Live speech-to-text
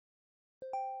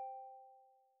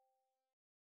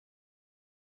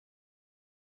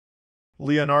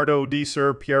Leonardo di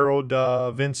Ser Piero da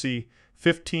Vinci,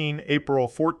 15 April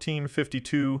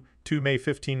 1452 to May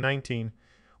 1519,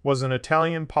 was an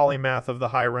Italian polymath of the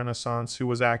High Renaissance who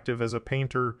was active as a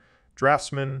painter,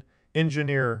 draftsman,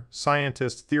 engineer,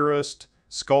 scientist, theorist,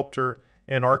 sculptor,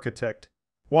 and architect.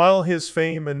 While his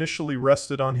fame initially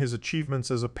rested on his achievements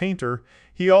as a painter,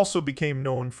 he also became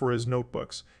known for his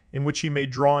notebooks, in which he made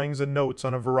drawings and notes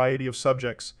on a variety of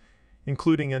subjects,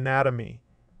 including anatomy,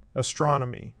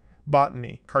 astronomy,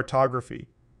 botany, cartography,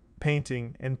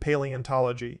 painting, and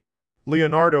paleontology.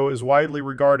 Leonardo is widely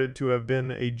regarded to have been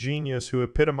a genius who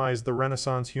epitomized the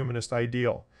Renaissance humanist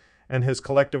ideal, and his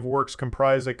collective works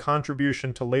comprise a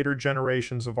contribution to later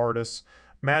generations of artists,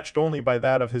 matched only by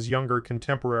that of his younger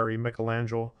contemporary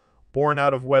Michelangelo, born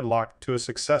out of wedlock to a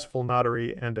successful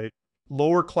notary and a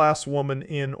lower-class woman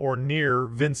in or near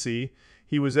Vinci.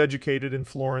 He was educated in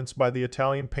Florence by the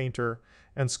Italian painter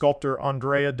and sculptor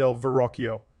Andrea del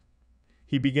Verrocchio.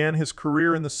 He began his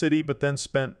career in the city but then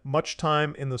spent much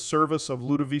time in the service of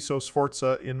Ludovico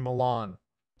Sforza in Milan.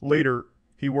 Later,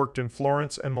 he worked in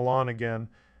Florence and Milan again,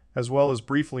 as well as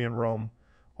briefly in Rome,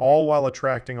 all while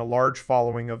attracting a large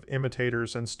following of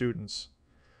imitators and students.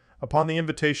 Upon the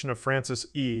invitation of Francis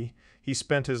E., he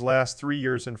spent his last 3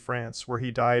 years in France, where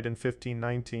he died in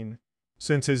 1519.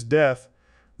 Since his death,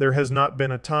 there has not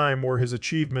been a time where his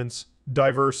achievements,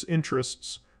 diverse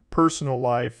interests, personal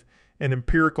life, and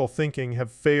empirical thinking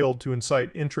have failed to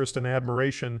incite interest and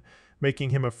admiration,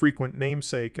 making him a frequent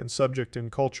namesake and subject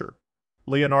in culture.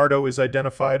 Leonardo is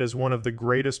identified as one of the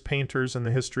greatest painters in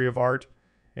the history of art,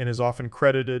 and is often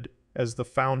credited as the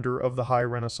founder of the High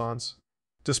Renaissance.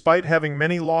 Despite having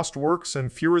many lost works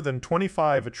and fewer than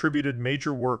 25 attributed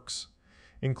major works,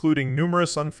 including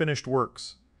numerous unfinished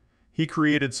works, he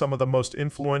created some of the most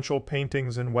influential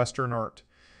paintings in Western art.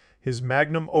 His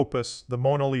magnum opus, the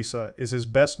Mona Lisa, is his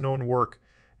best-known work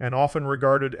and often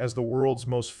regarded as the world's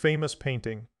most famous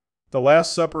painting. The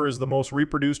Last Supper is the most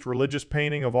reproduced religious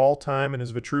painting of all time, and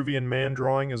his Vitruvian Man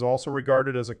drawing is also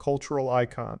regarded as a cultural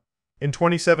icon. In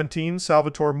 2017,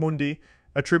 Salvator Mundi,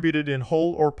 attributed in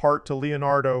whole or part to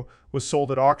Leonardo, was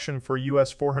sold at auction for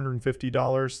US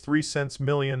 $450, 3 cents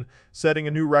million, setting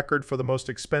a new record for the most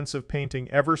expensive painting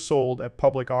ever sold at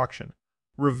public auction.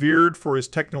 Revered for his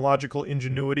technological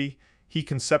ingenuity, he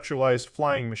conceptualized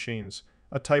flying machines,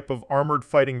 a type of armored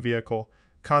fighting vehicle,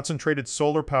 concentrated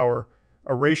solar power,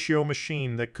 a ratio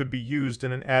machine that could be used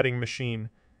in an adding machine,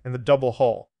 and the double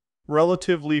hull.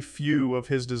 Relatively few of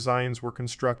his designs were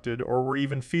constructed or were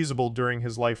even feasible during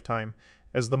his lifetime,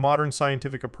 as the modern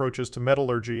scientific approaches to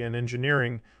metallurgy and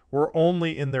engineering were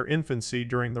only in their infancy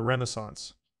during the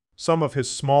Renaissance. Some of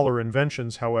his smaller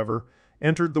inventions, however,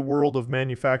 entered the world of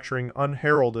manufacturing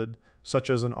unheralded, such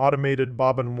as an automated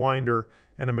bobbin winder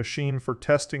and a machine for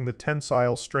testing the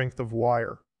tensile strength of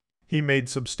wire. He made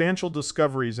substantial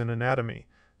discoveries in anatomy,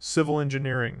 civil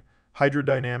engineering,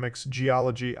 hydrodynamics,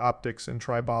 geology, optics, and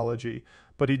tribology,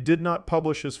 but he did not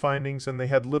publish his findings, and they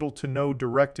had little to no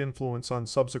direct influence on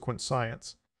subsequent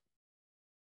science.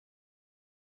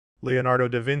 Leonardo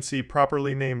da Vinci,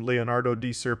 properly named Leonardo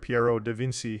di Ser Piero da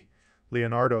Vinci,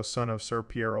 Leonardo, son of Ser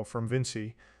Piero from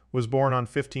Vinci, was born on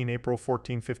 15 April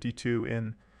 1452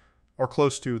 in, or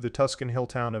close to, the Tuscan hill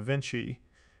town of Vinci,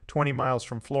 20 miles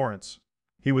from Florence.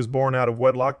 He was born out of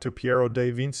wedlock to Piero da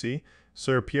Vinci,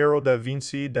 Ser Piero da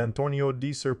Vinci d'Antonio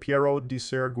di Ser Piero di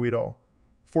Ser Guido,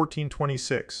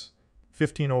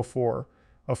 1426-1504,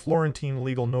 a Florentine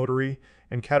legal notary,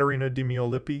 and Caterina di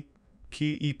Miolippi,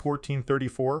 p.e.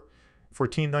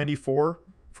 1494,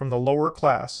 from the lower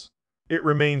class. It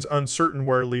remains uncertain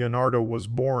where Leonardo was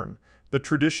born. The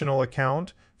traditional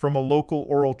account, from a local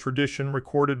oral tradition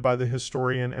recorded by the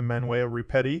historian Emanuele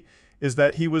Ripetti, is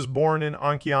that he was born in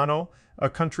Anciano, a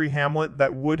country hamlet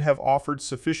that would have offered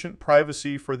sufficient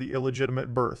privacy for the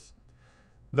illegitimate birth,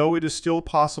 though it is still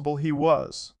possible he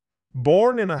was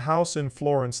born in a house in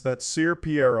Florence that Ser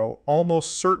Piero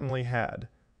almost certainly had.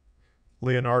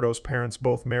 Leonardo's parents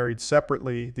both married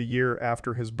separately the year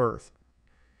after his birth.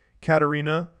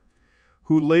 Caterina,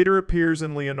 who later appears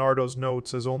in Leonardo's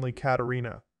notes as only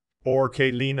Caterina, or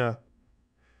Caterina,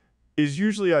 is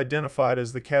usually identified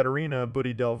as the Caterina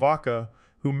Butti del Vaca,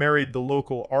 who married the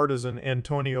local artisan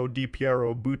Antonio di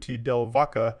Piero Butti del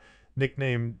Vaca,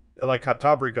 nicknamed La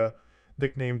Catabriga,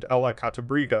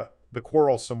 the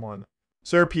quarrelsome one.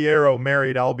 Ser Piero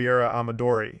married Albiera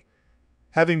Amadori,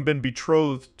 having been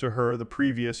betrothed to her the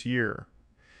previous year,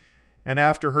 and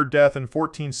after her death in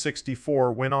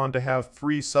 1464 went on to have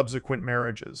 3 subsequent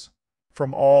marriages.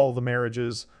 From all the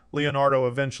marriages, Leonardo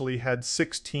eventually had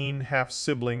 16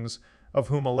 half-siblings, of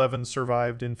whom 11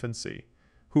 survived infancy,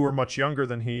 who were much younger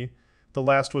than he, The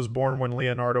last was born when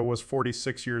Leonardo was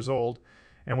 46 years old,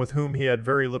 and with whom he had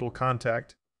very little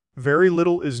contact. Very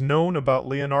little is known about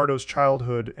Leonardo's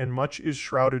childhood, and much is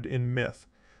shrouded in myth,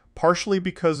 partially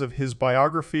because of his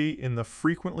biography in the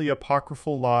frequently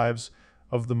apocryphal lives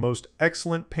of the most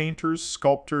excellent painters,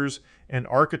 sculptors, and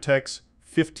architects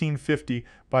 1550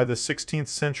 by the 16th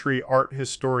century art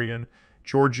historian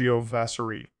Giorgio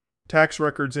Vasari. Tax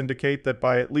records indicate that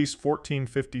by at least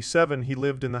 1457 he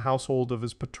lived in the household of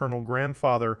his paternal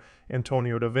grandfather,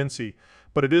 Antonio da Vinci,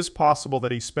 but it is possible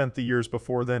that he spent the years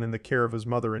before then in the care of his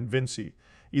mother in Vinci,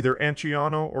 either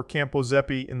Anciano or Campo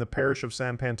Zeppi in the parish of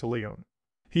San Pantaleone.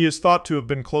 He is thought to have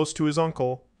been close to his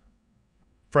uncle,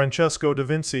 Francesco da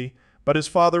Vinci, but his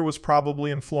father was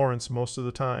probably in Florence most of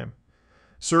the time.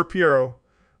 Sir Piero,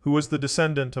 who was the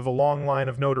descendant of a long line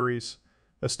of notaries,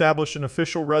 established an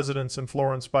official residence in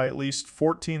Florence by at least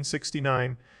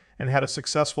 1469 and had a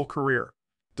successful career.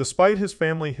 Despite his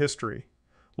family history,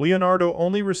 Leonardo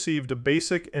only received a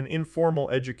basic and informal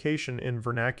education in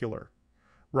vernacular,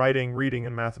 writing, reading,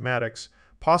 and mathematics,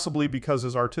 possibly because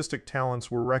his artistic talents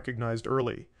were recognized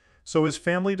early, so his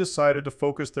family decided to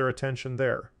focus their attention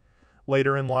there.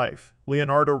 Later in life,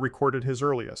 Leonardo recorded his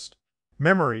earliest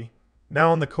memory,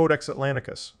 now in the Codex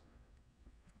Atlanticus.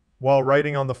 While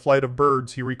writing on the flight of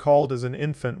birds, he recalled as an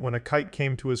infant when a kite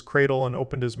came to his cradle and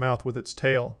opened his mouth with its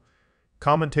tail.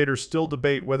 Commentators still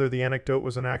debate whether the anecdote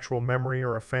was an actual memory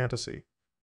or a fantasy.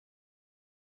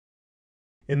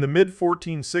 In the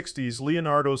mid-1460s,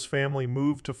 Leonardo's family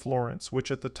moved to Florence, which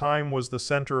at the time was the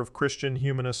center of Christian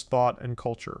humanist thought and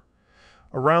culture.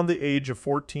 Around the age of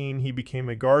 14, he became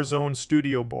a garzone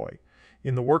studio boy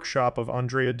in the workshop of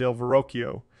Andrea del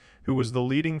Verrocchio, who was the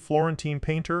leading Florentine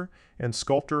painter and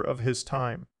sculptor of his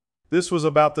time. This was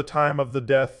about the time of the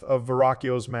death of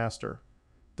Verrocchio's master,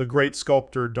 the great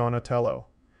sculptor Donatello.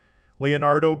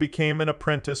 Leonardo became an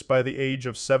apprentice by the age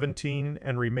of 17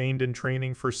 and remained in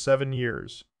training for 7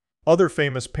 years. Other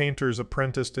famous painters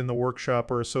apprenticed in the workshop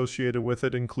or associated with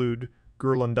it include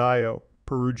Ghirlandaio,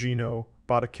 Perugino,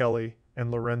 Botticelli,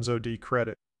 and Lorenzo di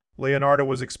Credi. Leonardo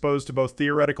was exposed to both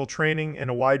theoretical training and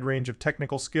a wide range of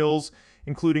technical skills,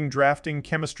 including drafting,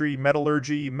 chemistry,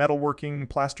 metallurgy, metalworking,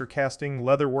 plaster casting,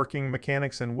 leatherworking,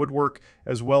 mechanics, and woodwork,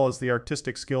 as well as the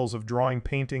artistic skills of drawing,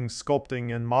 painting,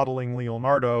 sculpting, and modeling.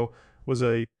 Leonardo was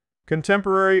a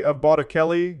contemporary of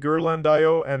Botticelli,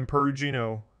 Ghirlandaio, and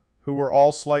Perugino, who were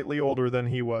all slightly older than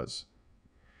he was.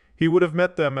 He would have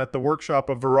met them at the workshop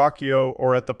of Verrocchio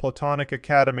or at the Platonic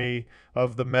Academy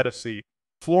of the Medici.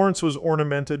 Florence was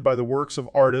ornamented by the works of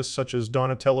artists such as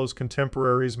Donatello's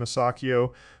contemporaries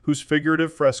Masaccio, whose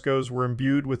figurative frescoes were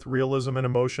imbued with realism and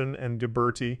emotion, and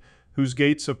Ghiberti, whose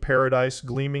gates of paradise,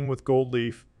 gleaming with gold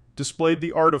leaf, displayed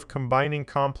the art of combining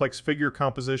complex figure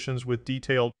compositions with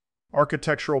detailed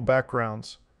architectural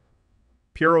backgrounds.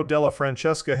 Piero della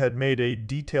Francesca had made a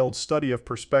detailed study of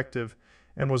perspective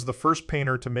and was the first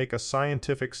painter to make a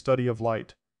scientific study of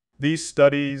light. These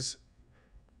studies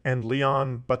and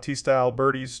Leon Battista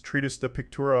Alberti's Treatise de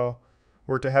Pictura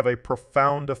were to have a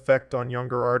profound effect on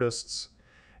younger artists,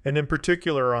 and in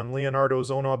particular on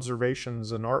Leonardo's own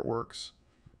observations and artworks.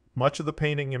 Much of the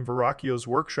painting in Verrocchio's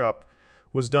workshop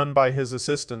was done by his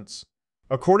assistants.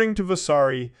 According to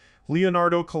Vasari,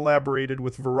 Leonardo collaborated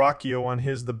with Verrocchio on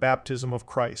his The Baptism of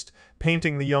Christ,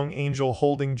 painting the young angel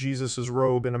holding Jesus'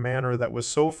 robe in a manner that was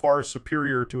so far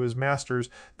superior to his master's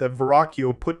that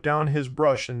Verrocchio put down his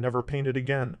brush and never painted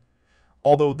again,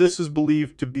 although this is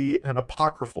believed to be an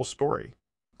apocryphal story.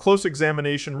 Close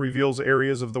examination reveals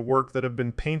areas of the work that have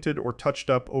been painted or touched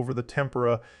up over the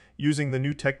tempera using the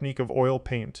new technique of oil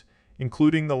paint,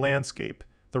 including the landscape,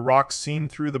 the rocks seen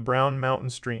through the brown mountain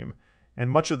stream, and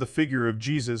much of the figure of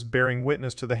Jesus bearing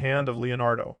witness to the hand of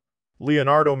Leonardo.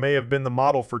 Leonardo may have been the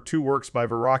model for 2 works by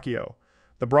Verrocchio,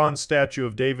 the bronze statue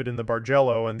of David in the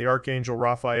Bargello and the Archangel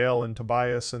Raphael in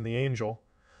Tobias and the Angel.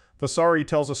 Vasari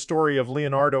tells a story of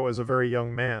Leonardo as a very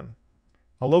young man.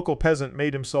 A local peasant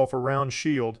made himself a round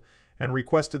shield and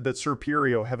requested that Sir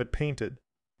Piero have it painted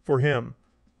for him.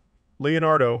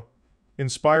 Leonardo,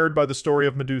 inspired by the story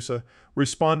of Medusa,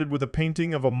 responded with a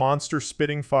painting of a monster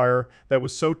spitting fire that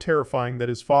was so terrifying that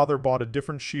his father bought a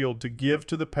different shield to give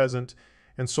to the peasant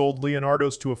and sold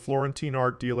Leonardo's to a Florentine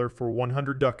art dealer for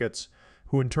 100 ducats,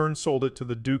 who in turn sold it to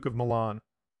the Duke of Milan.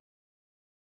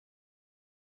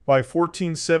 By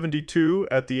 1472,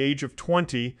 at the age of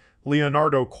 20,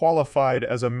 Leonardo qualified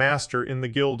as a master in the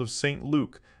Guild of St.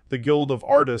 Luke, the guild of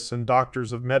artists and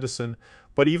doctors of medicine,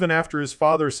 but even after his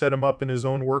father set him up in his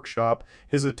own workshop,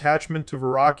 his attachment to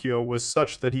Verrocchio was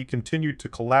such that he continued to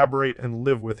collaborate and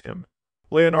live with him.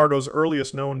 Leonardo's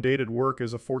earliest known dated work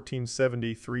is a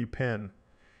 1473 pen.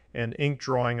 and ink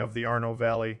drawing of the Arno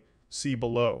Valley. See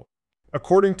below.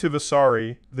 According to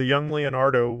Vasari, the young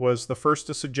Leonardo was the first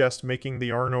to suggest making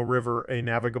the Arno River a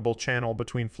navigable channel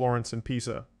between Florence and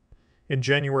Pisa. In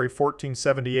January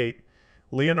 1478,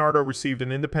 Leonardo received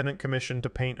an independent commission to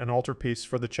paint an altarpiece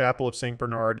for the chapel of St.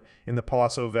 Bernard in the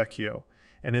Palazzo Vecchio,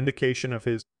 an indication of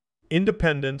his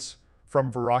independence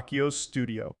from Verrocchio's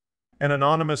studio. An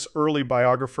anonymous early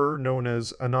biographer known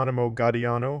as Anonimo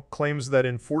Gaudiano claims that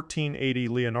in 1480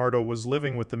 Leonardo was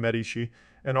living with the Medici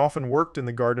and often worked in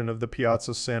the garden of the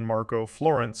Piazza San Marco,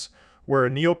 Florence, where a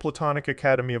Neoplatonic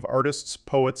academy of artists,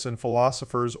 poets, and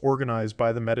philosophers organized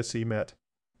by the Medici met.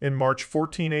 In March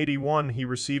 1481, he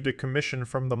received a commission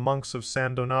from the monks of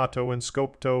San Donato in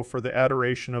Scopto for the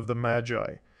adoration of the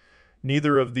Magi.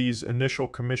 Neither of these initial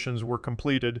commissions were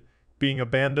completed, being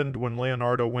abandoned when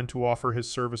Leonardo went to offer his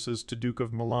services to Duke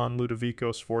of Milan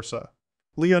Ludovico Sforza.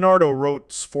 Leonardo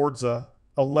wrote Sforza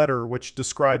a letter which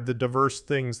described the diverse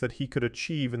things that he could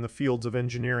achieve in the fields of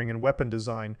engineering and weapon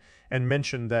design, and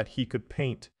mentioned that he could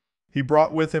paint. He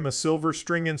brought with him a silver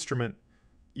string instrument,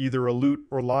 either a lute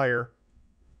or lyre,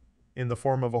 in the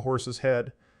form of a horse's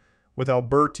head. With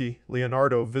Alberti,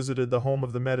 Leonardo visited the home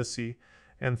of the Medici,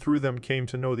 and through them came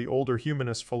to know the older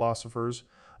humanist philosophers,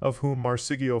 of whom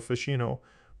Marsiglio Ficino,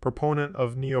 proponent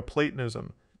of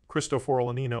Neoplatonism, Cristoforo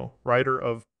Lanino, writer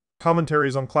of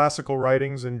commentaries on classical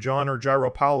writings, and John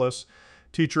Argyropoulos,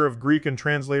 teacher of Greek and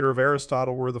translator of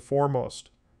Aristotle, were the foremost.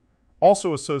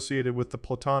 Also associated with the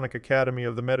Platonic Academy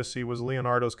of the Medici was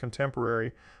Leonardo's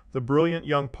contemporary, the brilliant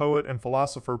young poet and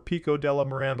philosopher Pico della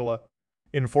Mirandola.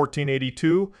 In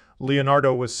 1482,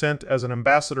 Leonardo was sent as an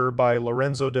ambassador by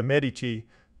Lorenzo de' Medici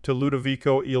to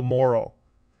Ludovico il Moro,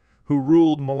 who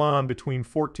ruled Milan between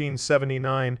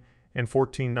 1479 and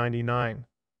 1499.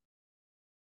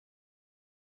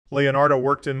 Leonardo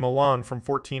worked in Milan from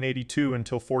 1482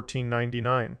 until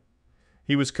 1499.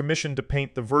 He was commissioned to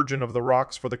paint the Virgin of the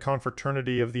Rocks for the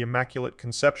Confraternity of the Immaculate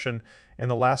Conception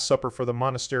and the Last Supper for the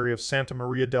Monastery of Santa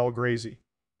Maria del Grazie.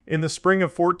 In the spring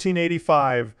of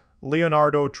 1485,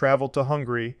 Leonardo traveled to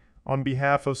Hungary on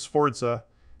behalf of Sforza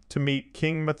to meet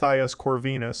King Matthias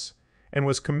Corvinus and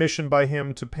was commissioned by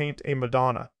him to paint a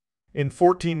Madonna. In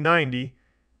 1490,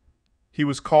 he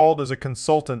was called as a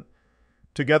consultant,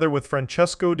 together with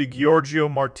Francesco di Giorgio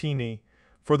Martini,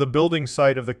 for the building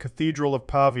site of the Cathedral of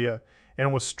Pavia,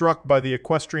 and was struck by the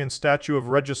equestrian statue of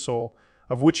Regisol,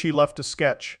 of which he left a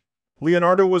sketch.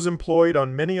 Leonardo was employed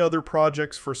on many other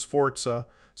projects for Sforza,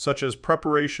 such as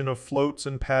preparation of floats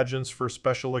and pageants for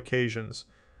special occasions,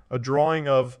 a drawing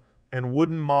of and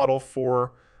wooden model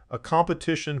for a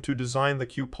competition to design the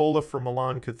cupola for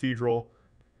Milan Cathedral,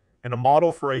 and a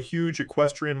model for a huge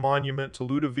equestrian monument to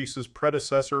Ludovico's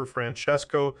predecessor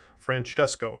Francesco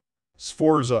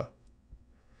Sforza.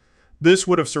 This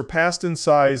would have surpassed in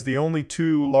size the only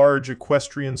two large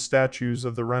equestrian statues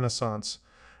of the Renaissance,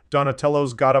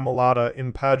 Donatello's Gattamelata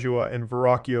in Padua and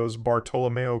Verrocchio's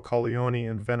Bartolomeo Colleoni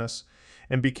in Venice,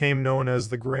 and became known as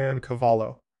the Gran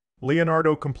Cavallo.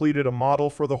 Leonardo completed a model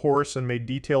for the horse and made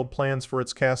detailed plans for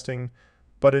its casting,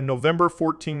 but in November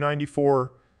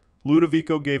 1494,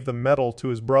 Ludovico gave the medal to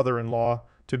his brother-in-law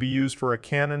to be used for a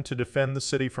cannon to defend the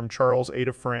city from Charles VIII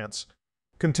of France.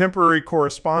 Contemporary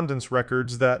correspondence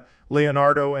records that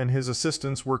Leonardo and his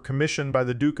assistants were commissioned by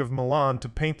the Duke of Milan to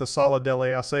paint the Sala delle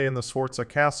Asse in the Sforza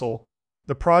Castle.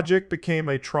 The project became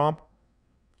a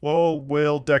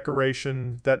trompe-l'oeil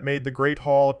decoration that made the Great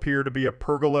Hall appear to be a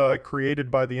pergola created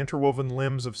by the interwoven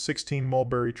limbs of 16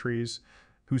 mulberry trees,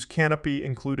 whose canopy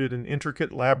included an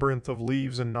intricate labyrinth of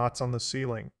leaves and knots on the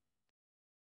ceiling.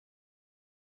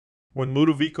 When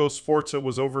Ludovico Sforza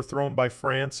was overthrown by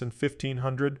France in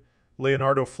 1500,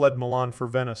 Leonardo fled Milan for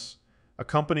Venice,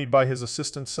 accompanied by his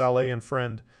assistant Salé and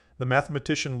friend, the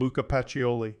mathematician Luca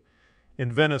Pacioli.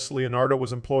 In Venice, Leonardo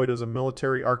was employed as a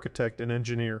military architect and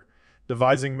engineer,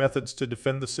 devising methods to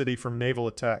defend the city from naval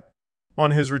attack.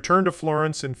 On his return to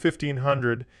Florence in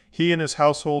 1500, he and his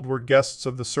household were guests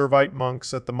of the Servite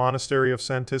monks at the monastery of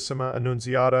Santissima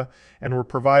Annunziata and were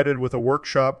provided with a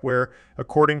workshop where,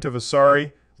 according to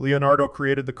Vasari, Leonardo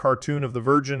created the cartoon of the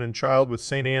Virgin and Child with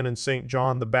St. Anne and St.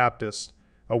 John the Baptist,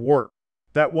 a work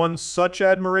that won such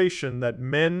admiration that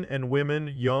men and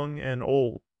women, young and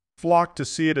old, flocked to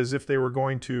see it as if they were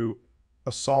going to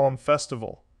a solemn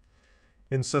festival.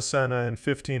 In Cesena in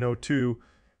 1502,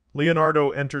 Leonardo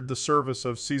entered the service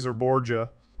of Caesar Borgia,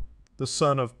 the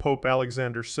son of Pope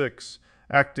Alexander VI,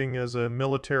 acting as a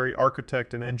military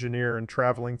architect and engineer and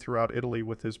traveling throughout Italy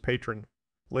with his patron.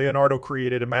 Leonardo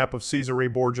created a map of Cesare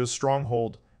Borgia's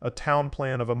stronghold, a town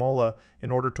plan of Imola,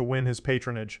 in order to win his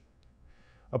patronage.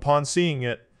 Upon seeing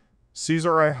it,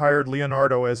 Caesar I hired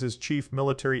Leonardo as his chief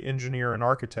military engineer and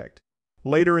architect.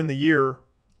 Later in the year,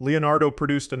 Leonardo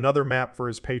produced another map for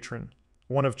his patron,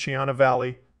 one of Chiana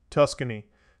Valley, Tuscany,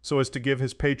 so as to give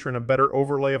his patron a better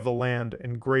overlay of the land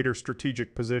and greater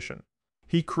strategic position.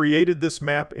 He created this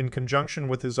map in conjunction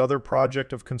with his other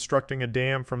project of constructing a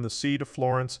dam from the sea to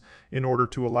Florence in order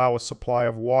to allow a supply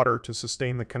of water to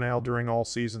sustain the canal during all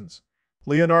seasons.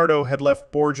 Leonardo had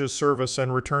left Borgia's service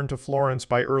and returned to Florence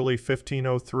by early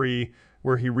 1503,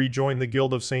 where he rejoined the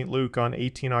Guild of St. Luke on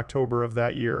 18 October of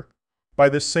that year. By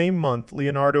this same month,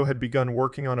 Leonardo had begun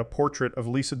working on a portrait of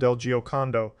Lisa del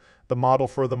Giocondo, the model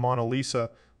for the Mona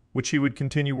Lisa, which he would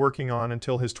continue working on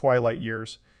until his twilight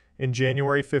years. In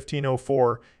January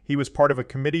 1504, he was part of a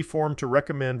committee formed to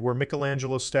recommend where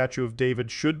Michelangelo's statue of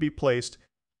David should be placed.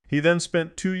 He then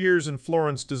spent 2 years in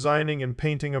Florence designing and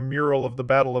painting a mural of the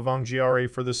Battle of Anghiari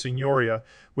for the Signoria,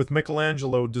 with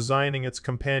Michelangelo designing its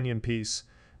companion piece,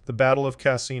 the Battle of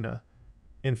Cassina.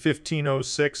 In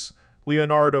 1506,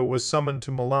 Leonardo was summoned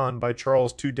to Milan by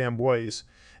Charles II d'Amboise,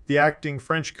 the acting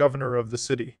French governor of the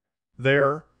city.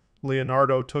 There,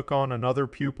 Leonardo took on another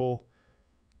pupil,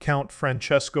 Count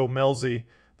Francesco Melzi,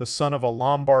 the son of a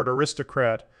Lombard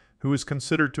aristocrat, who is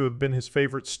considered to have been his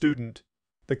favorite student.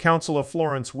 The Council of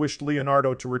Florence wished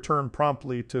Leonardo to return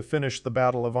promptly to finish the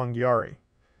Battle of Anghiari,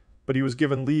 but he was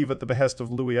given leave at the behest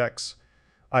of Louis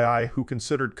XII, who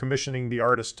considered commissioning the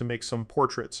artist to make some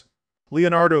portraits.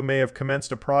 Leonardo may have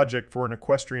commenced a project for an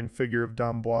equestrian figure of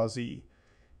d'Amboise.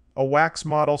 A wax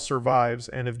model survives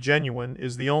and, if genuine,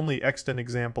 is the only extant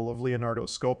example of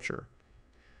Leonardo's sculpture.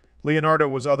 Leonardo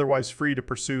was otherwise free to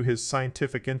pursue his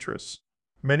scientific interests.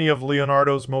 Many of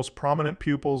Leonardo's most prominent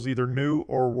pupils either knew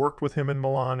or worked with him in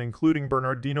Milan, including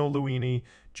Bernardino Luini,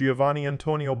 Giovanni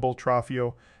Antonio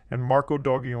Boltraffio, and Marco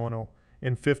d'Orgiono.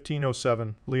 In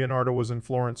 1507, Leonardo was in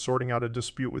Florence sorting out a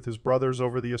dispute with his brothers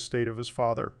over the estate of his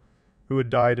father, who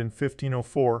had died in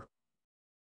 1504.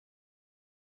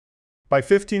 By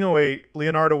 1508,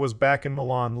 Leonardo was back in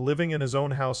Milan, living in his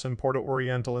own house in Porto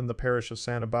Oriental in the parish of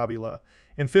Santa Babila.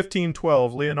 In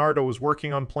 1512, Leonardo was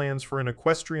working on plans for an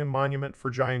equestrian monument for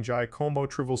Giacomo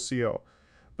Trivulzio,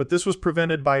 but this was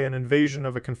prevented by an invasion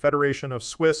of a confederation of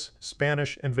Swiss,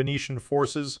 Spanish, and Venetian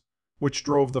forces, which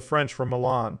drove the French from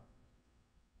Milan.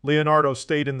 Leonardo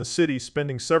stayed in the city,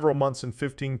 spending several months in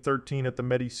 1513 at the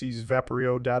Medici's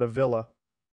Vaporio data Villa.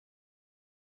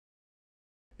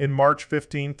 In March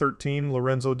 1513,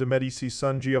 Lorenzo de' Medici's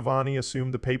son Giovanni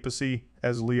assumed the papacy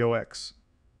as Leo X.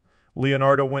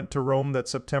 Leonardo went to Rome that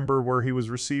September, where he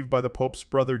was received by the Pope's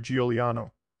brother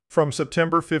Giuliano. From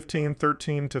September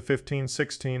 1513 to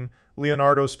 1516,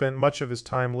 Leonardo spent much of his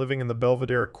time living in the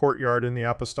Belvedere courtyard in the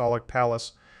Apostolic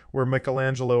Palace, where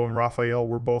Michelangelo and Raphael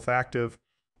were both active.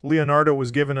 Leonardo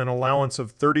was given an allowance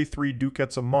of 33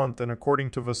 ducats a month and, according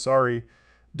to Vasari,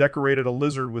 decorated a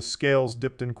lizard with scales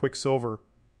dipped in quicksilver.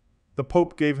 The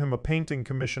Pope gave him a painting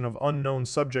commission of unknown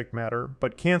subject matter,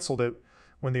 but cancelled it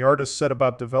when the artist set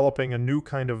about developing a new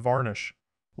kind of varnish.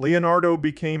 Leonardo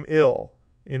became ill,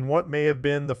 in what may have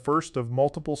been the first of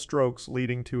multiple strokes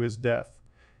leading to his death.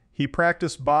 He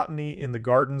practiced botany in the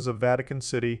gardens of Vatican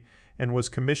City and was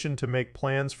commissioned to make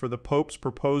plans for the Pope's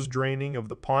proposed draining of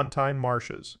the Pontine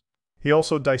marshes. He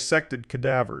also dissected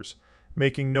cadavers,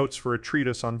 making notes for a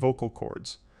treatise on vocal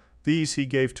cords. These he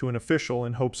gave to an official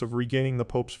in hopes of regaining the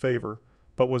Pope's favor,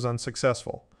 but was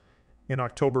unsuccessful. In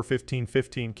October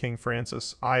 1515, King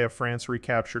Francis I of France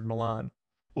recaptured Milan.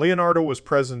 Leonardo was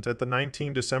present at the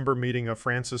 19 December meeting of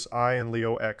Francis I and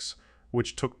Leo X,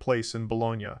 which took place in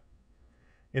Bologna.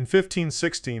 In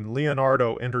 1516,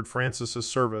 Leonardo entered Francis's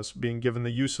service, being given the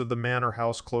use of the manor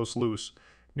house Clos Luce,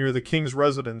 near the king's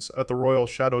residence at the Royal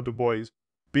Château de Bois.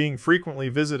 Being frequently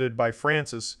visited by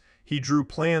Francis, he drew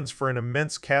plans for an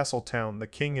immense castle town the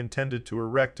king intended to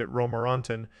erect at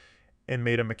Romorantin, and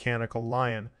made a mechanical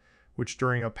lion, which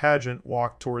during a pageant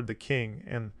walked toward the king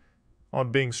and,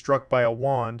 on being struck by a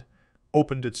wand,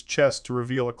 opened its chest to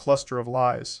reveal a cluster of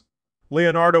lies.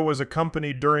 Leonardo was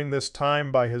accompanied during this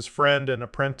time by his friend and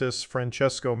apprentice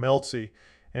Francesco Melzi,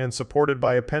 and supported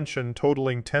by a pension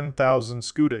totaling 10,000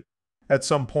 scudi. At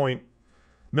some point,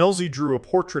 Melzi drew a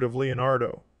portrait of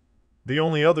Leonardo. The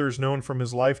only others known from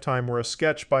his lifetime were a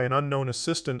sketch by an unknown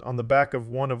assistant on the back of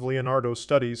one of Leonardo's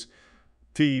studies,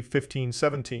 t.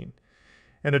 1517,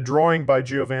 and a drawing by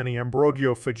Giovanni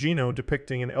Ambrogio Fagino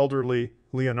depicting an elderly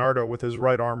Leonardo with his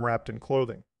right arm wrapped in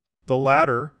clothing. The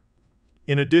latter,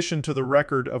 in addition to the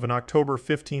record of an October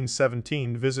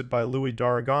 1517 visit by Louis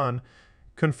d'Aragon,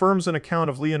 confirms an account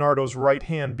of Leonardo's right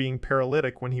hand being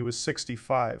paralytic when he was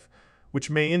 65, which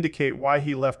may indicate why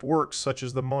he left works such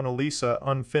as the Mona Lisa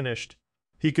unfinished.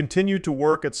 He continued to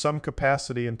work at some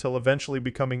capacity until eventually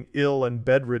becoming ill and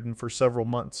bedridden for several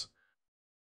months.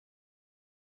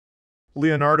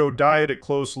 Leonardo died at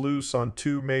Clos Luce on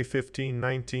 2 May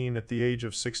 1519 at the age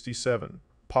of 67,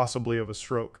 possibly of a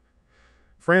stroke.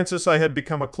 Francis, I had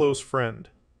become a close friend.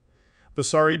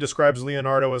 Vasari describes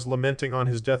Leonardo as lamenting on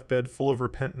his deathbed, full of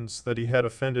repentance that he had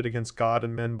offended against God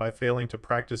and men by failing to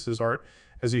practice his art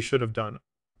as he should have done.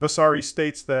 Vasari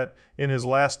states that, in his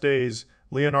last days,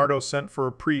 Leonardo sent for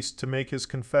a priest to make his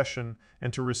confession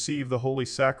and to receive the Holy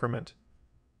Sacrament.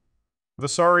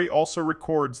 Vasari also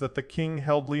records that the king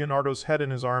held Leonardo's head in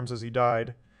his arms as he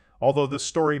died, although this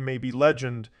story may be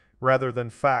legend rather than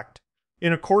fact.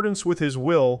 In accordance with his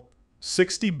will,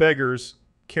 60 beggars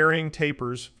carrying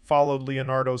tapers followed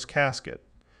Leonardo's casket.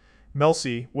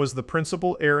 Melzi was the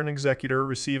principal heir and executor,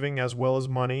 receiving, as well as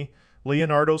money,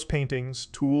 Leonardo's paintings,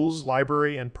 tools,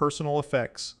 library, and personal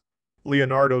effects.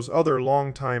 Leonardo's other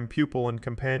longtime pupil and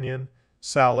companion,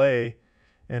 Sale,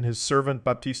 and his servant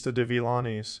Battista de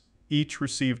Milanese, each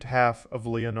received half of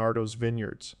Leonardo's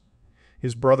vineyards.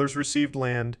 His brothers received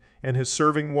land, and his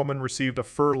serving woman received a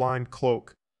fur-lined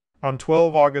cloak. On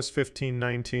 12 August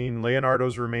 1519,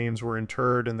 Leonardo's remains were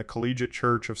interred in the collegiate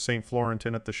church of St.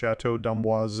 Florentine at the Château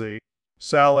d'Amboise.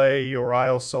 Sale, or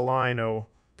Il Salino,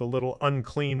 the little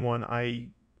unclean one,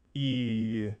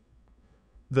 i.e.,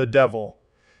 the devil,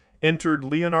 entered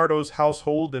Leonardo's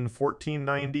household in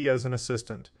 1490 as an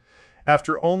assistant.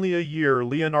 After only a year,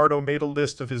 Leonardo made a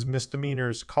list of his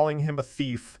misdemeanors, calling him a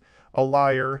thief, a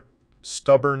liar,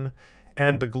 stubborn,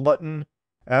 and a glutton.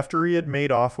 After he had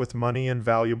made off with money and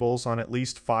valuables on at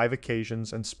least 5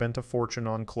 occasions and spent a fortune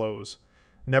on clothes.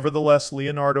 Nevertheless,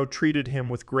 Leonardo treated him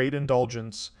with great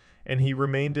indulgence, and he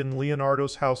remained in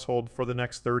Leonardo's household for the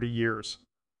next 30 years.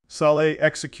 Sale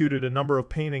executed a number of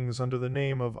paintings under the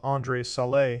name of André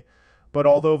Sale, but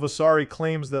although Vasari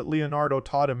claims that Leonardo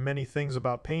taught him many things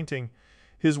about painting,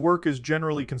 his work is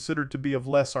generally considered to be of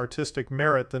less artistic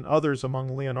merit than others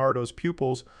among Leonardo's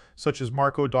pupils, such as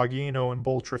Marco d'Aguino and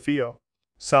Boltraffio.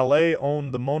 Sale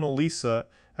owned the Mona Lisa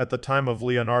at the time of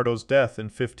Leonardo's death in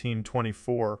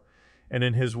 1524, and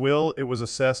in his will it was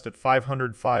assessed at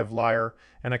 505 lire,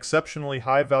 an exceptionally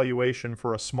high valuation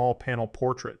for a small panel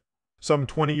portrait. Some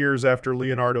 20 years after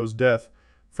Leonardo's death,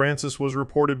 Francis was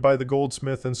reported by the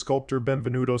goldsmith and sculptor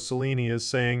Benvenuto Cellini as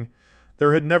saying,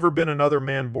 "There had never been another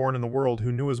man born in the world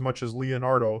who knew as much as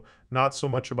Leonardo, not so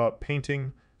much about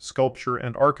painting, sculpture,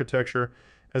 and architecture,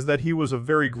 as that he was a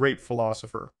very great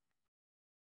philosopher."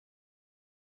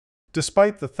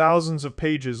 Despite the thousands of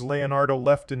pages Leonardo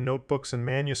left in notebooks and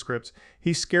manuscripts,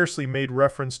 he scarcely made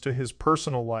reference to his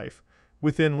personal life.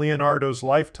 Within Leonardo's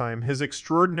lifetime, his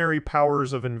extraordinary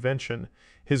powers of invention,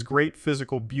 his great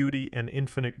physical beauty and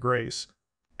infinite grace,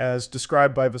 as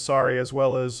described by Vasari, as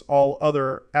well as all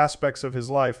other aspects of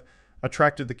his life,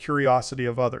 attracted the curiosity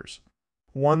of others.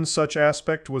 One such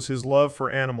aspect was his love for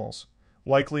animals,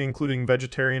 likely including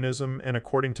vegetarianism and,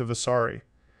 according to Vasari,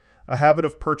 a habit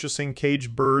of purchasing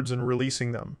caged birds and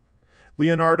releasing them.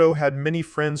 Leonardo had many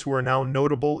friends who are now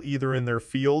notable either in their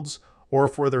fields or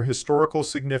for their historical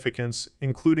significance,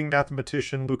 including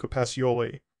mathematician Luca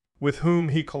Pacioli, with whom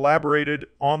he collaborated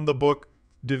on the book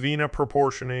Divina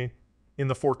Proportione in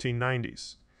the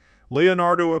 1490s.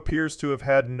 Leonardo appears to have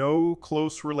had no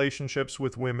close relationships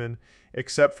with women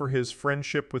except for his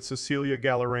friendship with Cecilia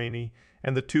Gallerani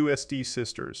and the 2 Este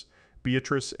sisters,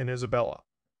 Beatrice and Isabella.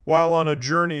 While on a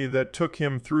journey that took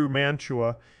him through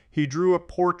Mantua, he drew a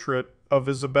portrait of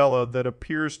Isabella that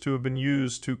appears to have been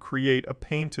used to create a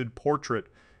painted portrait,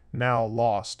 now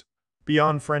lost.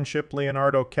 Beyond friendship,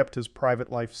 Leonardo kept his private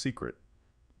life secret.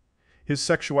 His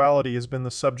sexuality has been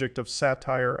the subject of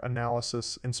satire,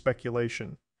 analysis, and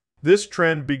speculation. This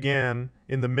trend began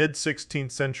in the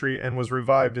mid-16th century and was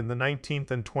revived in the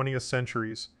 19th and 20th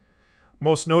centuries,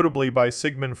 most notably by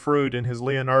Sigmund Freud in his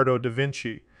Leonardo da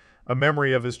Vinci, a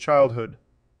memory of his childhood.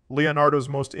 Leonardo's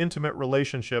most intimate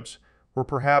relationships were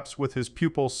perhaps with his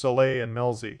pupils Sale and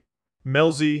Melzi.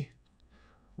 Melzi,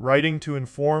 writing to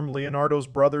inform Leonardo's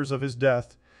brothers of his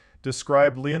death,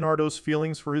 described Leonardo's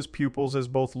feelings for his pupils as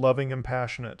both loving and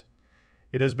passionate.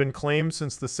 It has been claimed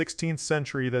since the 16th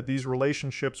century that these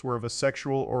relationships were of a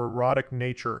sexual or erotic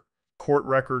nature. Court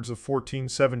records of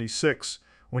 1476,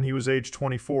 when he was age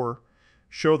 24,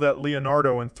 show that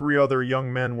Leonardo and 3 other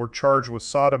young men were charged with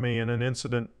sodomy in an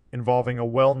incident involving a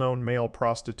well-known male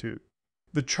prostitute.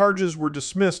 The charges were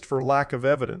dismissed for lack of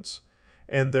evidence,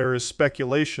 and there is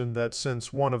speculation that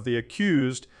since one of the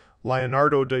accused,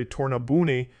 Leonardo de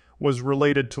Tornabuoni, was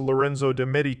related to Lorenzo de'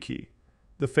 Medici,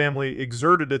 the family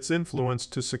exerted its influence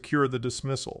to secure the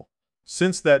dismissal.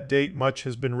 Since that date, much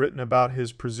has been written about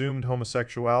his presumed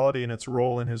homosexuality and its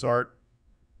role in his art,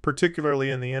 particularly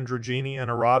in the androgyny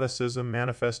and eroticism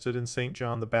manifested in St.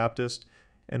 John the Baptist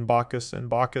and Bacchus,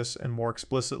 and more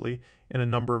explicitly in a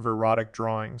number of erotic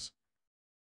drawings.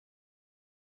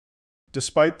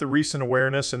 Despite the recent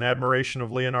awareness and admiration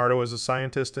of Leonardo as a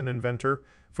scientist and inventor,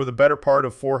 for the better part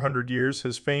of 400 years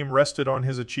his fame rested on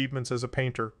his achievements as a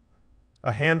painter.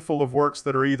 A handful of works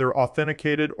that are either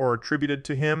authenticated or attributed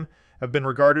to him have been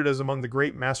regarded as among the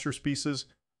great masterpieces.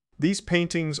 These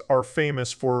paintings are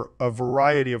famous for a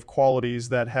variety of qualities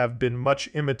that have been much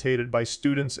imitated by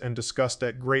students and discussed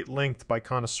at great length by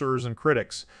connoisseurs and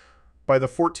critics. By the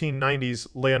 1490s,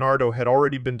 Leonardo had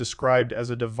already been described as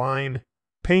a divine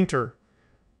painter.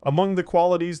 Among the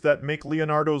qualities that make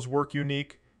Leonardo's work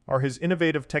unique are his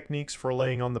innovative techniques for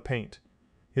laying on the paint,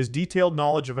 his detailed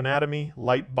knowledge of anatomy,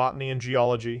 light, botany, and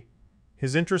geology,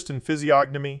 his interest in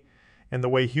physiognomy, and the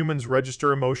way humans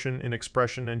register emotion in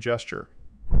expression and gesture,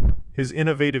 his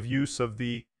innovative use of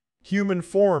the human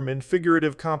form in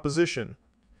figurative composition,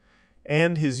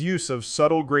 and his use of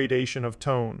subtle gradation of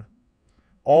tone.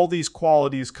 All these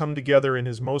qualities come together in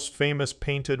his most famous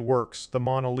painted works, the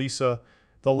Mona Lisa,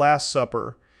 the Last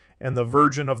Supper, and the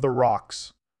Virgin of the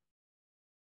Rocks.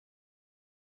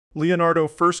 Leonardo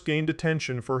first gained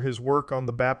attention for his work on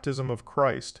the Baptism of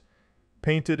Christ,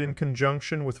 painted in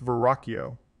conjunction with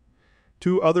Verrocchio.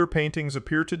 Two other paintings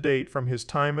appear to date from his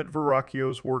time at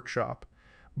Verrocchio's workshop,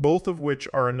 both of which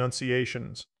are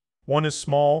Annunciations. One is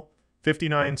small,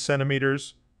 59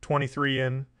 centimeters, 23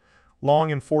 in,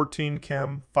 long and 14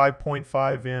 cm,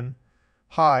 5.5 in,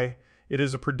 high. It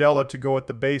is a predella to go at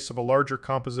the base of a larger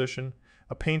composition,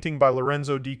 a painting by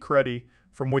Lorenzo di Credi,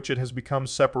 from which it has become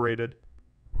separated.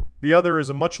 The other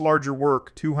is a much larger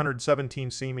work,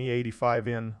 217 cm, 85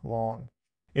 in long.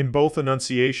 In both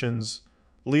Annunciations,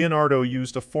 Leonardo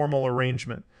used a formal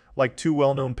arrangement, like two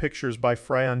well-known pictures by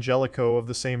Fra Angelico of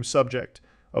the same subject,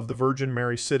 of the Virgin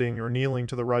Mary sitting or kneeling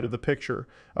to the right of the picture,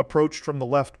 approached from the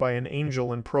left by an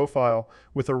angel in profile,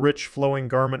 with a rich flowing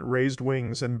garment, raised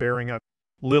wings, and bearing a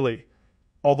lily.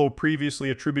 Although previously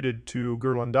attributed to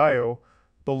Ghirlandaio,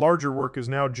 the larger work is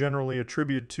now generally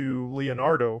attributed to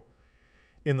Leonardo.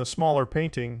 In the smaller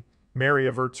painting, Mary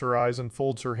averts her eyes and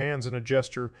folds her hands in a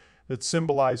gesture that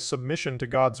symbolizes submission to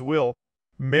God's will.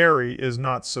 Mary is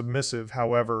not submissive,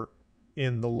 however,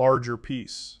 in the larger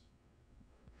piece.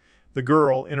 The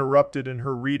girl, interrupted in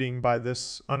her reading by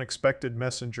this unexpected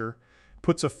messenger,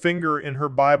 puts a finger in her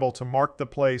Bible to mark the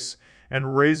place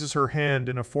and raises her hand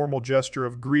in a formal gesture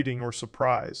of greeting or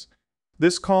surprise.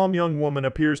 This calm young woman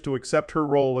appears to accept her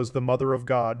role as the Mother of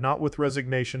God, not with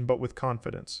resignation but with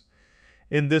confidence.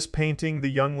 In this painting, the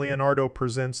young Leonardo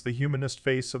presents the humanist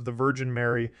face of the Virgin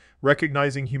Mary,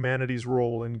 recognizing humanity's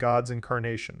role in God's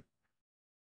incarnation.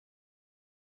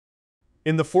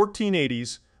 In the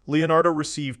 1480s, Leonardo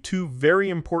received two very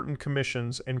important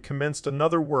commissions and commenced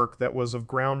another work that was of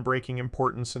groundbreaking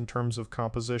importance in terms of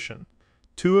composition.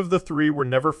 Two of the three were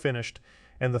never finished,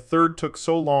 and the third took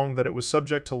so long that it was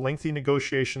subject to lengthy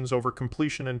negotiations over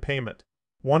completion and payment.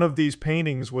 One of these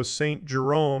paintings was St.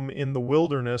 Jerome in the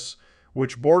Wilderness,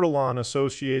 which Bordelon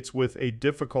associates with a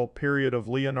difficult period of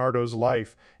Leonardo's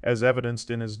life, as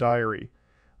evidenced in his diary.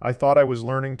 "I thought I was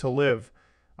learning to live.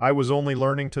 I was only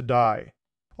learning to die."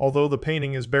 Although the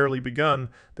painting is barely begun,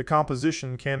 the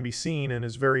composition can be seen and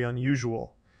is very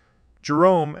unusual.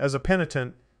 Jerome, as a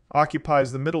penitent,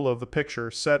 occupies the middle of the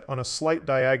picture, set on a slight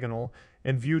diagonal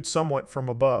and viewed somewhat from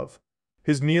above.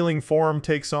 His kneeling form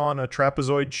takes on a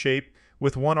trapezoid shape,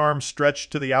 with one arm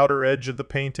stretched to the outer edge of the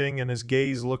painting and his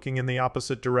gaze looking in the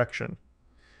opposite direction.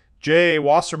 J.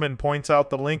 Wasserman points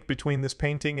out the link between this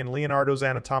painting and Leonardo's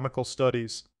anatomical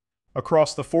studies.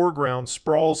 Across the foreground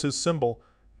sprawls his symbol,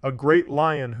 a great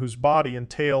lion whose body and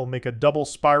tail make a double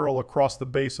spiral across the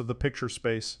base of the picture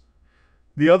space.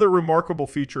 The other remarkable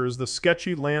feature is the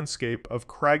sketchy landscape of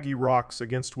craggy rocks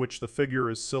against which the figure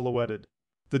is silhouetted.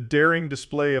 The daring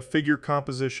display of figure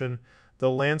composition, the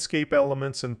landscape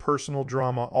elements, and personal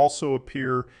drama also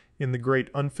appear in the great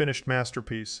unfinished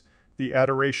masterpiece, The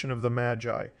Adoration of the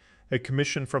Magi, a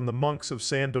commission from the monks of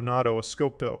San Donato a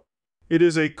Scopo. It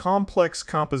is a complex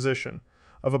composition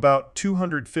of about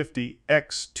 250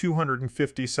 x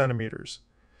 250 centimeters.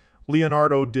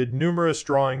 Leonardo did numerous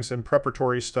drawings and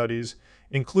preparatory studies,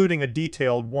 including a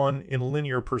detailed one in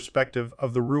linear perspective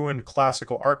of the ruined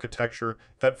classical architecture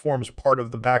that forms part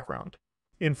of the background.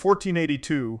 In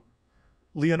 1482,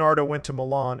 Leonardo went to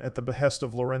Milan at the behest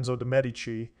of Lorenzo de'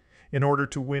 Medici in order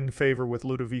to win favor with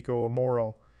Ludovico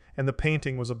Amoro, and the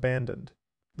painting was abandoned.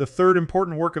 The third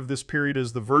important work of this period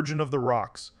is The Virgin of the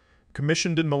Rocks,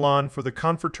 commissioned in Milan for the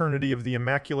Confraternity of the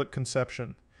Immaculate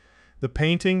Conception. The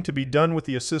painting, to be done with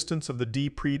the assistance of the De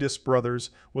Predis brothers,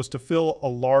 was to fill a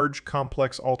large,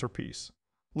 complex altarpiece.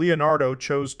 Leonardo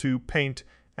chose to paint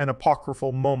an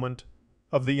apocryphal moment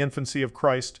of the infancy of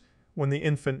Christ when the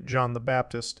infant John the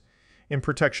Baptist, in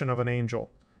protection of an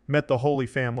angel, met the Holy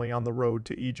Family on the road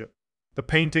to Egypt. The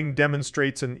painting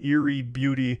demonstrates an eerie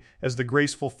beauty as the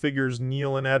graceful figures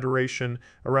kneel in adoration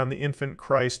around the infant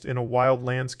Christ in a wild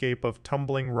landscape of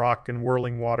tumbling rock and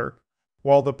whirling water.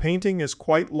 While the painting is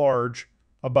quite large,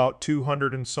 about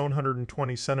 200 and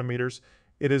 120 centimeters,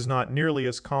 it is not nearly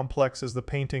as complex as the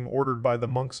painting ordered by the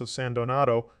monks of San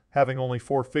Donato, having only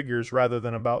 4 figures rather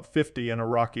than about 50 in a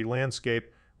rocky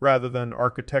landscape, rather than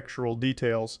architectural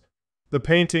details. The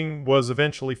painting was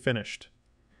eventually finished.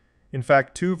 In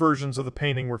fact, 2 versions of the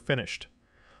painting were finished.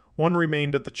 One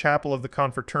remained at the chapel of the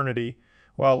Confraternity,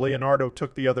 while Leonardo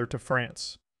took the other to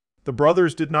France. The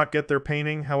brothers did not get their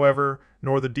painting, however,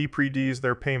 nor the De Predis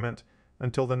their payment,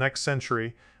 until the next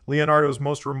century. Leonardo's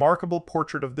most remarkable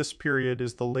portrait of this period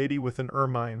is the Lady with an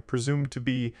Ermine, presumed to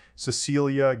be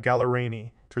Cecilia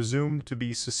Gallerani.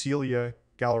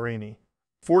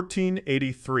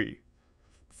 1483.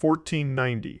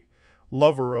 1490.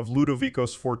 Lover of Ludovico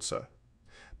Sforza.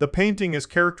 The painting is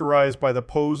characterized by the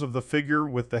pose of the figure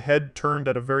with the head turned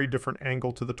at a very different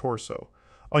angle to the torso,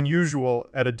 unusual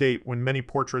at a date when many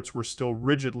portraits were still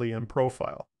rigidly in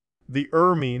profile. The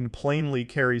ermine plainly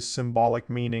carries symbolic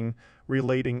meaning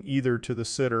relating either to the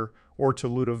sitter or to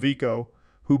Ludovico,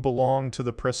 who belonged to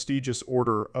the prestigious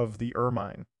order of the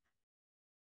ermine.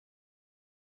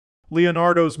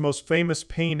 Leonardo's most famous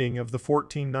painting of the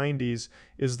 1490s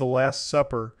is The Last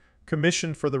Supper,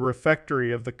 commissioned for the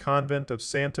refectory of the convent of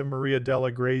Santa Maria delle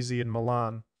Grazie in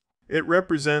Milan. It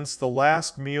represents the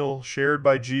last meal shared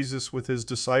by Jesus with his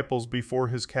disciples before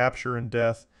his capture and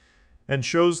death, and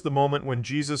shows the moment when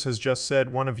Jesus has just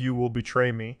said, "One of you will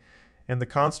betray me," and the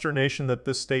consternation that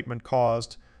this statement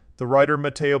caused. The writer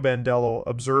Matteo Bandello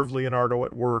observed Leonardo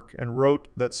at work and wrote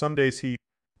that some days he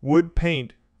would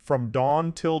paint from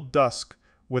dawn till dusk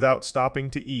without stopping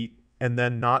to eat, and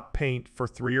then not paint for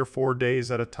 3 or 4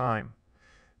 days at a time.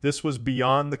 This was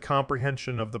beyond the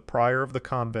comprehension of the prior of the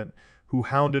convent, who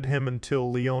hounded him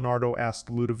until Leonardo asked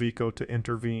Ludovico to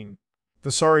intervene.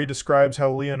 Vasari describes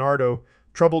how Leonardo,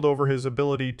 troubled over his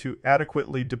ability to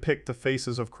adequately depict the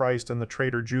faces of Christ and the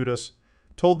traitor Judas,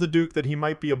 told the Duke that he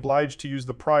might be obliged to use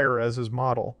the prior as his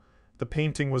model. The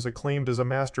painting was acclaimed as a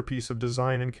masterpiece of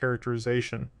design and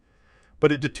characterization,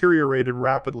 but it deteriorated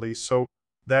rapidly so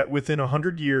that within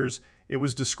 100 years it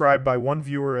was described by one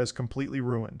viewer as completely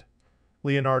ruined.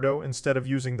 Leonardo, instead of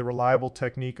using the reliable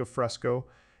technique of fresco,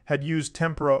 had used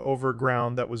tempera over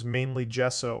ground that was mainly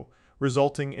gesso,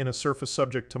 resulting in a surface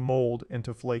subject to mold and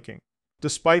to flaking.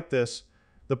 Despite this,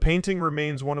 the painting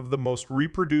remains one of the most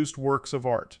reproduced works of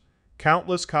art.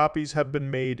 Countless copies have been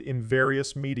made in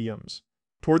various mediums.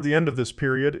 Toward the end of this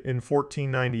period, in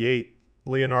 1498,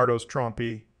 Leonardo's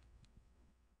Trompe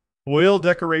l'oeil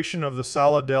decoration of the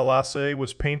Sala dell'Asse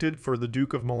was painted for the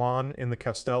Duke of Milan in the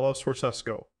Castello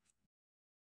Sforzesco.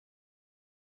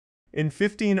 In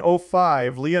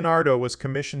 1505, Leonardo was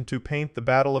commissioned to paint the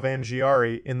Battle of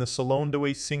Anghiari in the Salone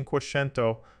dei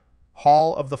Cinquecento,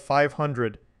 Hall of the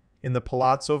 500, in the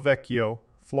Palazzo Vecchio,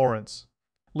 Florence.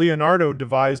 Leonardo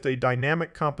devised a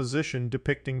dynamic composition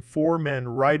depicting 4 men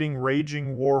riding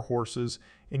raging war horses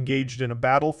engaged in a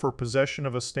battle for possession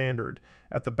of a standard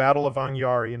at the Battle of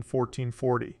Anghiari in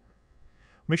 1440.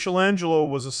 Michelangelo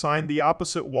was assigned the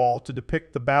opposite wall to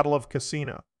depict the Battle of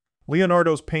Cassina.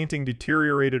 Leonardo's painting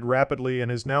deteriorated rapidly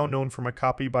and is now known from a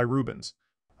copy by Rubens.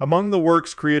 Among the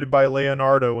works created by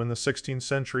Leonardo in the 16th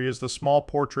century is the small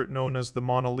portrait known as the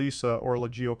Mona Lisa or La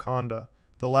Gioconda,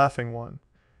 the laughing one.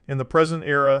 In the present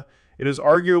era, it is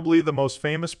arguably the most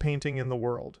famous painting in the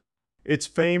world. Its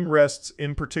fame rests,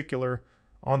 in particular,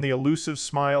 on the elusive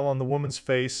smile on the woman's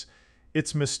face,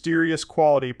 its mysterious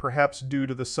quality perhaps due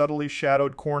to the subtly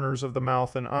shadowed corners of the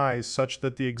mouth and eyes such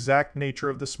that the exact nature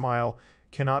of the smile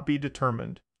cannot be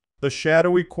determined. The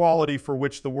shadowy quality for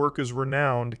which the work is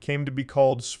renowned came to be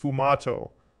called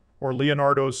sfumato, or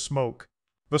Leonardo's smoke.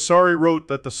 Vasari wrote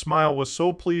that the smile was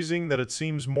so pleasing that it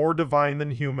seems more divine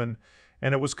than human,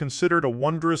 and it was considered a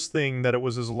wondrous thing that it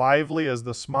was as lively as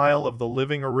the smile of the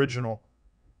living original.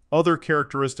 Other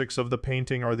characteristics of the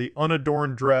painting are the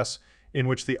unadorned dress, in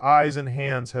which the eyes and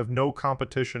hands have no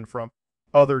competition from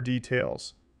other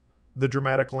details, the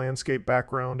dramatic landscape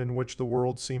background in which the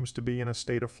world seems to be in a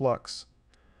state of flux,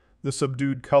 the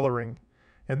subdued coloring,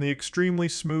 and the extremely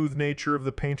smooth nature of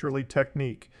the painterly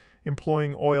technique,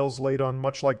 employing oils laid on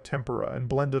much like tempera and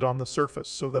blended on the surface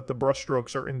so that the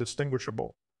brushstrokes are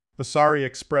indistinguishable. Vasari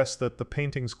expressed that the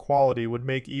painting's quality would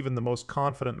make even the most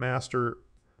confident master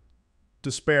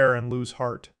despair and lose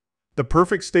heart. The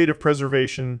perfect state of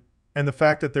preservation and the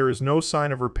fact that there is no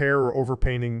sign of repair or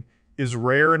overpainting is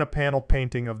rare in a panel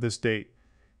painting of this date.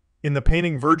 In the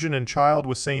painting Virgin and Child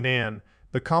with St. Anne,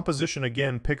 the composition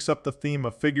again picks up the theme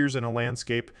of figures in a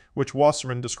landscape, which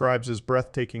Wasserman describes as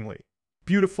breathtakingly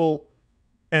beautiful,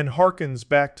 and harkens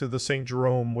back to the St.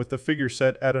 Jerome with the figure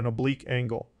set at an oblique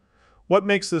angle. What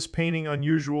makes this painting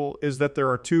unusual is that there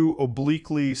are two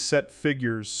obliquely set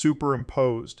figures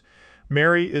superimposed.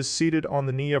 Mary is seated on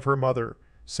the knee of her mother,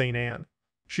 St. Anne.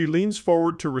 She leans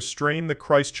forward to restrain the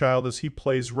Christ child as he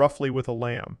plays roughly with a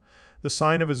lamb, the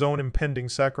sign of his own impending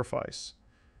sacrifice.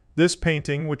 This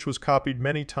painting, which was copied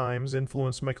many times,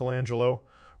 influenced Michelangelo,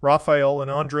 Raphael,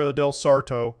 and Andrea del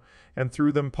Sarto, and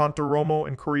through them Pontormo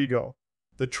and Corrigo.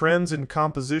 The trends in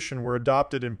composition were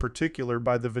adopted in particular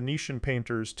by the Venetian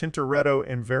painters Tintoretto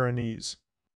and Veronese.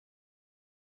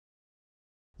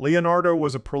 Leonardo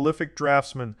was a prolific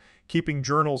draftsman, keeping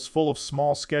journals full of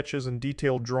small sketches and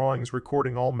detailed drawings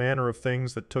recording all manner of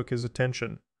things that took his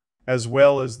attention. As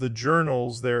well as the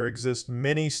journals, there exist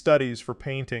many studies for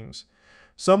paintings,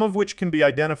 some of which can be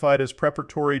identified as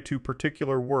preparatory to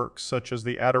particular works such as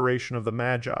the Adoration of the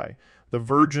Magi, the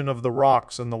Virgin of the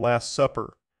Rocks, and the Last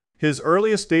Supper. His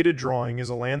earliest dated drawing is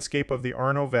a landscape of the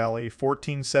Arno Valley,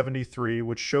 1473,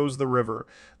 which shows the river,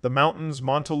 the mountains,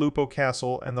 Montelupo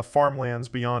Castle, and the farmlands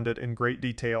beyond it in great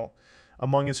detail.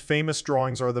 Among his famous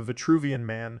drawings are the Vitruvian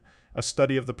Man, a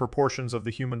study of the proportions of the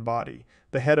human body,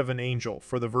 the head of an angel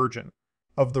for the Virgin,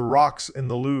 of the rocks in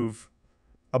the Louvre,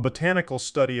 a botanical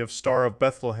study of Star of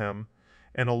Bethlehem,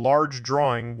 and a large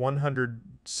drawing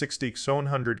 160 x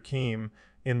 100 km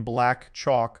in black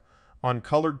chalk on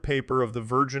colored paper of the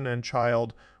Virgin and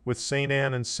Child with St.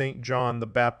 Anne and St. John the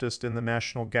Baptist in the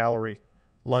National Gallery,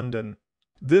 London.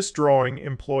 This drawing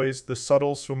employs the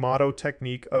subtle sfumato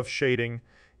technique of shading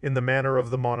in the manner of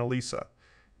the Mona Lisa.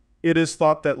 It is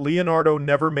thought that Leonardo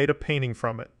never made a painting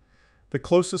from it, the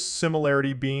closest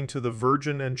similarity being to the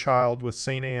Virgin and Child with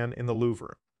St. Anne in the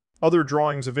Louvre. Other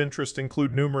drawings of interest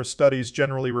include numerous studies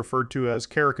generally referred to as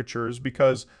caricatures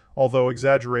because, although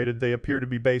exaggerated, they appear to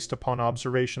be based upon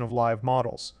observation of live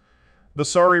models.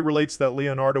 Vasari relates that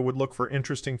Leonardo would look for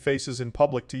interesting faces in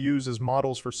public to use as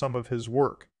models for some of his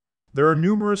work. There are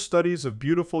numerous studies of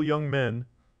beautiful young men,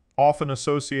 often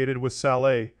associated with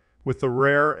Salé, with the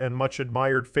rare and much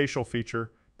admired facial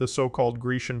feature, the so-called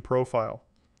Grecian profile.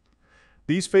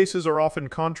 These faces are often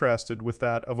contrasted with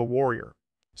that of a warrior.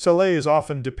 Salé is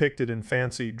often depicted in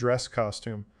fancy dress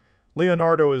costume.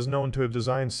 Leonardo is known to have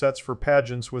designed sets for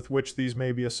pageants with which these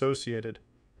may be associated.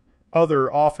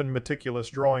 Other, often meticulous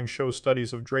drawings show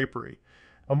studies of drapery.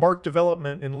 A marked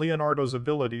development in Leonardo's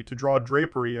ability to draw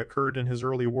drapery occurred in his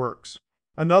early works.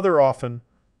 Another often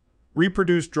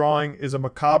reproduced drawing is a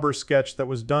macabre sketch that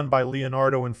was done by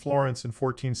Leonardo in Florence in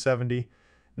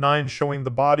 1479, showing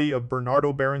the body of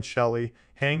Bernardo Baroncelli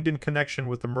hanged in connection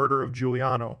with the murder of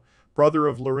Giuliano, brother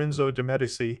of Lorenzo de'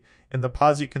 Medici, in the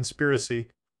Pazzi conspiracy.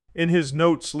 In his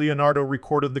notes, Leonardo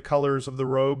recorded the colors of the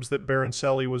robes that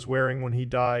Baroncelli was wearing when he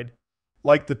died.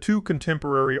 Like the two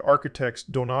contemporary architects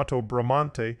Donato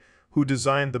Bramante, who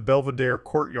designed the Belvedere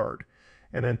courtyard,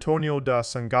 and Antonio da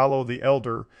Sangallo the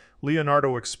Elder,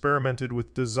 Leonardo experimented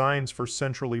with designs for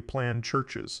centrally planned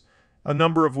churches, a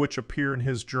number of which appear in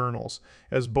his journals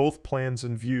as both plans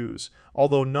and views,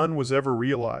 although none was ever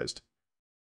realized.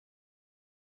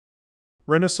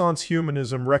 Renaissance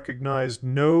humanism recognized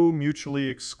no mutually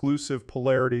exclusive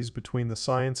polarities between the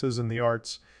sciences and the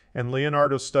arts, and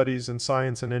Leonardo's studies in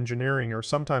science and engineering are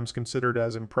sometimes considered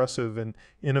as impressive and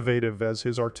innovative as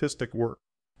his artistic work.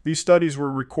 These studies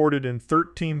were recorded in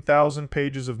 13,000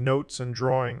 pages of notes and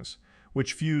drawings,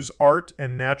 which fuse art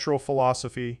and natural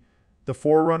philosophy, the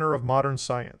forerunner of modern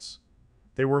science.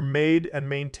 They were made and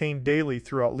maintained daily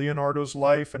throughout Leonardo's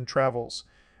life and travels,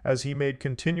 as he made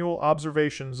continual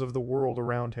observations of the world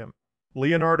around him.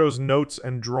 Leonardo's notes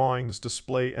and drawings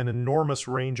display an enormous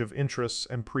range of interests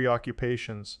and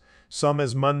preoccupations, some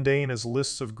as mundane as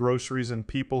lists of groceries and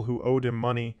people who owed him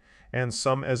money, and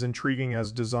some as intriguing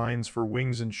as designs for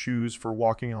wings and shoes for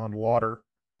walking on water.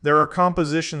 There are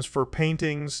compositions for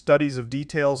paintings, studies of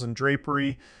details and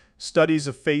drapery, studies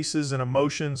of faces and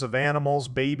emotions of animals,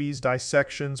 babies,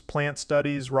 dissections, plant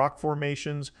studies, rock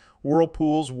formations,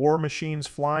 whirlpools, war machines,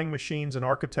 flying machines, and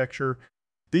architecture.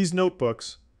 These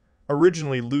notebooks,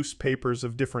 originally loose papers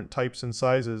of different types and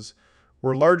sizes,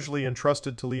 were largely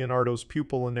entrusted to Leonardo's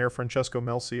pupil and heir Francesco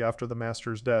Melzi after the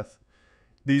master's death.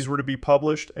 These were to be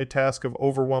published, a task of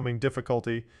overwhelming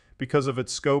difficulty because of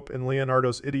its scope and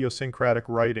Leonardo's idiosyncratic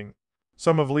writing.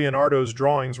 Some of Leonardo's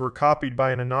drawings were copied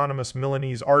by an anonymous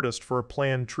Milanese artist for a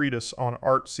planned treatise on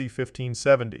art c.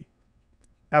 1570.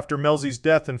 After Melzi's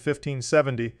death in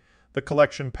 1570, the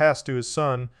collection passed to his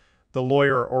son, the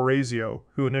lawyer Orazio,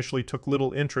 who initially took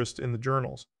little interest in the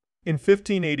journals. In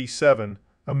 1587,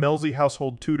 a Melzi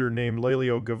household tutor named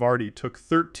Lelio Gavardi took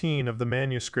 13 of the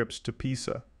manuscripts to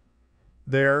Pisa.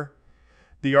 There,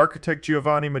 the architect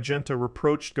Giovanni Magenta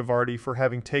reproached Gavardi for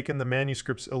having taken the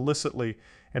manuscripts illicitly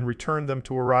and returned them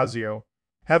to Orazio.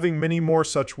 Having many more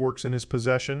such works in his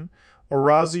possession,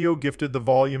 Orazio gifted the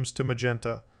volumes to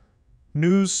Magenta.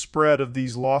 News spread of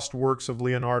these lost works of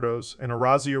Leonardo's, and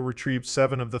Orazio retrieved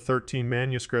 7 of the 13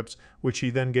 manuscripts, which he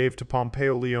then gave to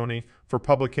Pompeo Leone for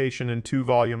publication in 2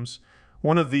 volumes.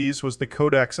 One of these was the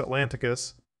Codex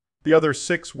Atlanticus. The other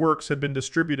 6 works had been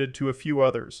distributed to a few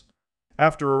others.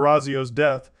 After Orazio's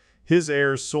death, his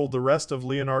heirs sold the rest of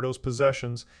Leonardo's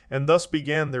possessions, and thus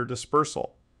began their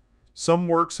dispersal. Some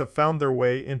works have found their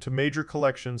way into major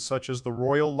collections such as the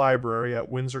Royal Library at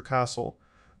Windsor Castle,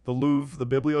 the Louvre, the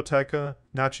Biblioteca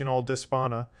Nazionale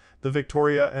d'Hispania, the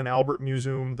Victoria and Albert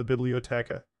Museum, the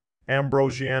Biblioteca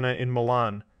Ambrosiana in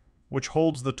Milan, which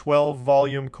holds the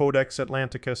 12-volume Codex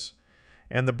Atlanticus,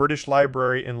 and the British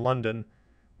Library in London,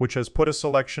 which has put a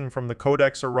selection from the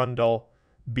Codex Arundel,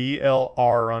 BL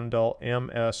Arundel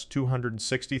MS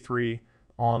 263,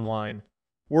 online.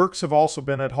 Works have also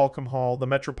been at Holcombe Hall, the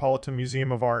Metropolitan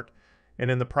Museum of Art, and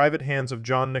in the private hands of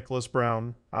John Nicholas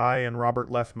Brown, and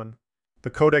Robert Lefman. The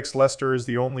Codex Leicester is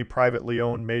the only privately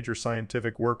owned major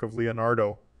scientific work of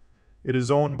Leonardo. It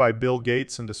is owned by Bill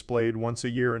Gates and displayed once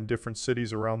a year in different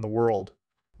cities around the world.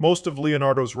 Most of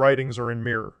Leonardo's writings are in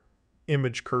mirror,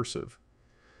 image cursive.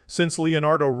 Since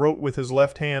Leonardo wrote with his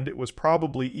left hand, it was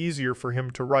probably easier for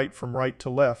him to write from right to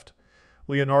left.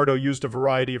 Leonardo used a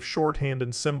variety of shorthand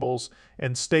and symbols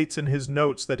and states in his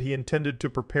notes that he intended to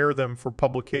prepare them for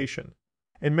publication.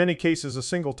 In many cases, a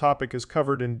single topic is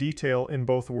covered in detail in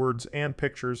both words and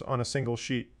pictures on a single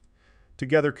sheet,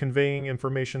 together conveying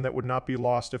information that would not be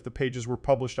lost if the pages were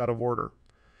published out of order.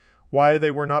 Why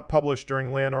they were not published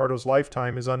during Leonardo's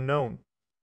lifetime is unknown.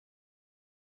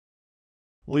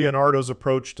 Leonardo's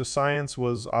approach to science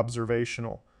was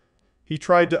observational. He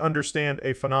tried to understand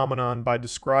a phenomenon by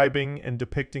describing and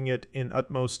depicting it in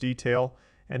utmost detail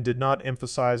and did not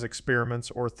emphasize experiments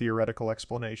or theoretical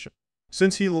explanation.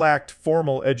 Since he lacked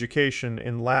formal education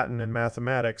in Latin and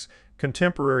mathematics,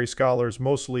 contemporary scholars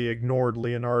mostly ignored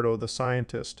Leonardo the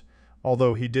scientist,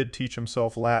 although he did teach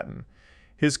himself Latin.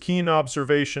 His keen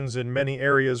observations in many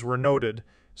areas were noted,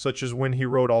 such as when he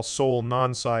wrote Al Sol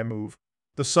non si move.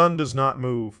 The sun does not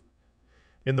move.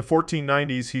 In the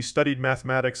 1490s, he studied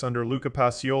mathematics under Luca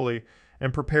Pacioli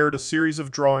and prepared a series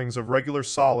of drawings of regular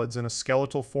solids in a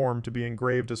skeletal form to be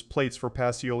engraved as plates for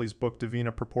Pacioli's book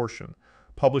Divina Proportion,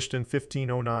 published in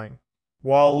 1509.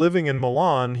 While living in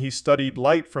Milan, he studied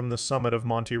light from the summit of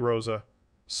Monte Rosa.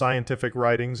 Scientific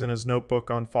writings in his notebook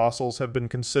on fossils have been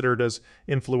considered as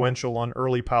influential on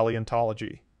early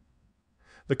paleontology.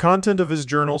 The content of his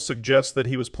journal suggests that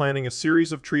he was planning a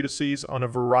series of treatises on a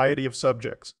variety of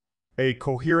subjects. A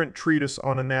coherent treatise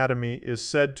on anatomy is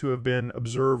said to have been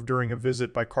observed during a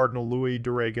visit by Cardinal Louis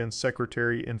de Regan's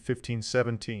secretary in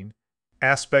 1517.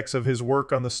 Aspects of his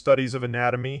work on the studies of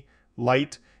anatomy,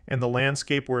 light, and the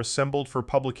landscape were assembled for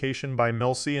publication by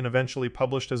Melzi and eventually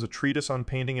published as a treatise on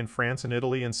painting in France and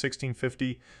Italy in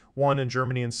 1651 and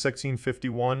Germany in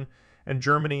 1651 and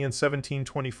Germany in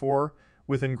 1724,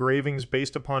 with engravings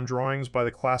based upon drawings by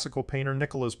the classical painter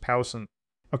Nicolas Poussin.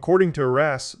 According to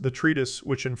Arras, the treatise,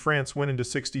 which in France went into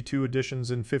 62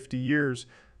 editions in 50 years,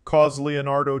 caused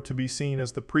Leonardo to be seen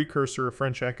as the precursor of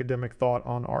French academic thought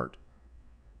on art.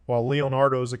 While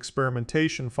Leonardo's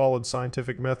experimentation followed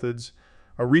scientific methods,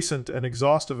 a recent and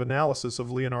exhaustive analysis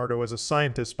of Leonardo as a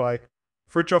scientist by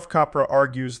Fritjof Capra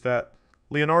argues that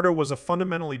Leonardo was a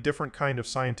fundamentally different kind of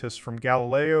scientist from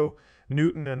Galileo,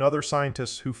 Newton, and other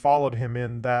scientists who followed him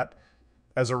in that,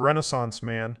 as a Renaissance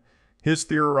man, his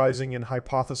theorizing and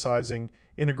hypothesizing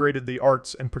integrated the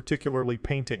arts and particularly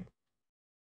painting.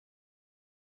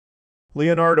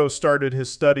 Leonardo started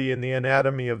his study in the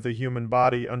anatomy of the human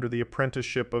body under the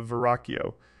apprenticeship of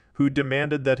Verrocchio, who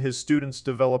demanded that his students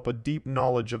develop a deep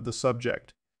knowledge of the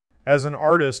subject. As an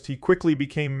artist, he quickly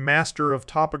became master of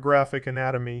topographic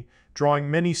anatomy, drawing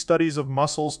many studies of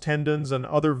muscles, tendons, and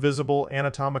other visible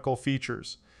anatomical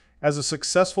features. As a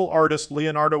successful artist,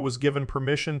 Leonardo was given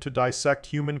permission to dissect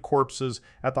human corpses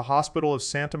at the Hospital of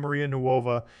Santa Maria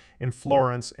Nuova in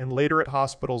Florence and later at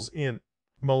hospitals in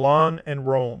Milan and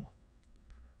Rome.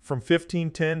 From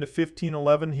 1510 to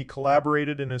 1511, he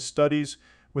collaborated in his studies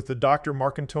with the Dr.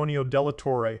 Marcantonio della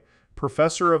Torre,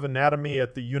 professor of anatomy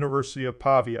at the University of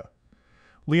Pavia.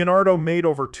 Leonardo made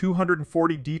over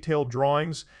 240 detailed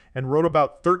drawings and wrote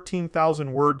about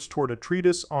 13,000 words toward a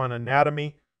treatise on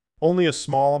anatomy. Only a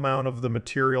small amount of the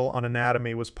material on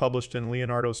anatomy was published in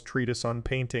Leonardo's treatise on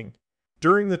painting.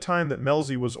 During the time that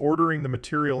Melzi was ordering the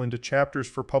material into chapters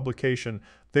for publication,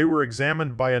 they were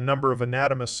examined by a number of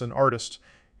anatomists and artists,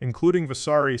 including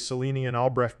Vasari, Cellini, and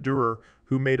Albrecht Dürer,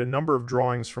 who made a number of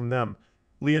drawings from them.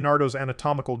 Leonardo's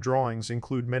anatomical drawings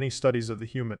include many studies of the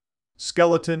human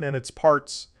skeleton and its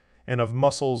parts, and of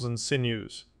muscles and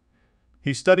sinews.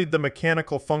 He studied the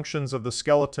mechanical functions of the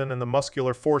skeleton and the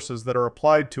muscular forces that are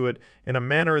applied to it in a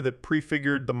manner that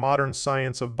prefigured the modern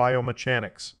science of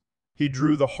biomechanics. He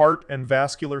drew the heart and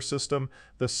vascular system,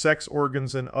 the sex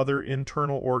organs and other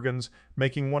internal organs,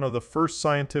 making one of the first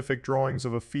scientific drawings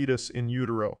of a fetus in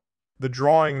utero. The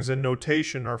drawings and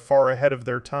notation are far ahead of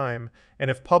their time, and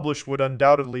if published would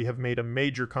undoubtedly have made a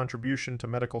major contribution to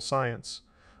medical science.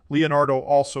 Leonardo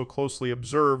also closely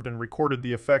observed and recorded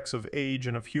the effects of age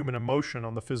and of human emotion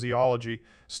on the physiology,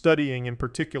 studying in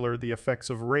particular the effects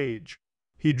of rage.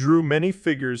 He drew many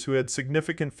figures who had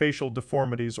significant facial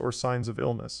deformities or signs of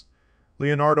illness.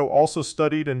 Leonardo also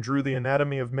studied and drew the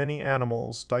anatomy of many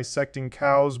animals, dissecting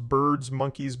cows, birds,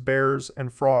 monkeys, bears,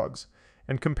 and frogs,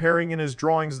 and comparing in his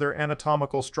drawings their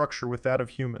anatomical structure with that of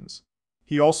humans.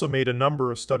 He also made a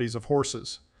number of studies of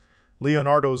horses.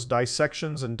 Leonardo's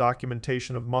dissections and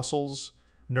documentation of muscles,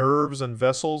 nerves, and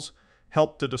vessels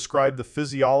helped to describe the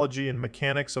physiology and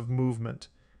mechanics of movement.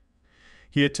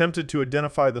 He attempted to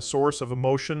identify the source of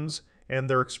emotions and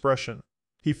their expression.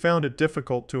 He found it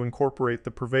difficult to incorporate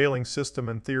the prevailing system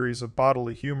and theories of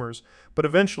bodily humors, but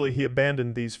eventually he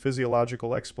abandoned these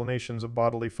physiological explanations of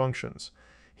bodily functions.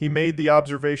 He made the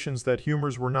observations that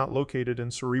humors were not located in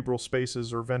cerebral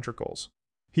spaces or ventricles.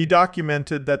 He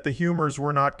documented that the humors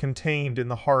were not contained in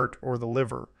the heart or the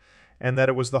liver, and that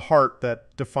it was the heart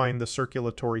that defined the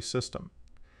circulatory system.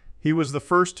 He was the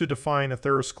first to define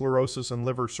atherosclerosis and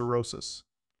liver cirrhosis.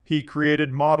 He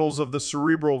created models of the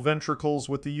cerebral ventricles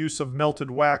with the use of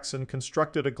melted wax and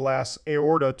constructed a glass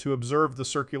aorta to observe the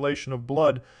circulation of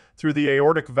blood through the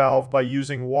aortic valve by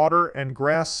using water and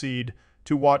grass seed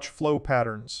to watch flow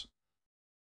patterns.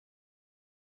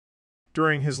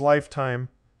 During his lifetime,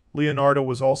 Leonardo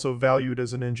was also valued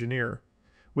as an engineer,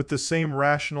 with the same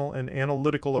rational and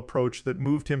analytical approach that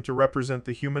moved him to represent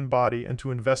the human body and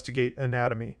to investigate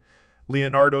anatomy.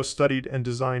 Leonardo studied and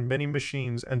designed many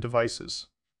machines and devices.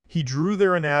 He drew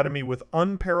their anatomy with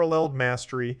unparalleled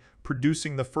mastery,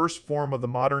 producing the first form of the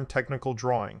modern technical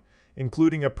drawing,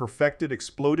 including a perfected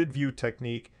exploded view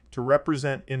technique to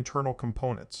represent internal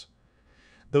components.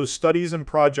 Those studies and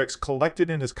projects collected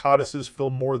in his codices fill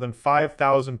more than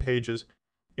 5,000 pages.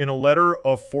 In a letter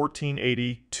of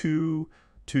 1482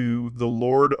 to the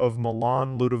Lord of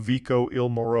Milan, Ludovico il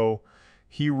Moro,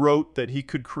 he wrote that he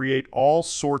could create all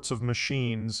sorts of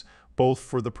machines, both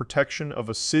for the protection of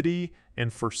a city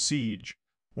and for siege.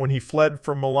 When he fled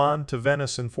from Milan to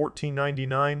Venice in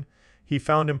 1499, he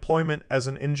found employment as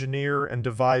an engineer and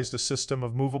devised a system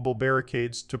of movable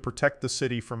barricades to protect the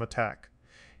city from attack.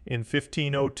 In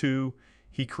 1502,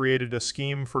 he created a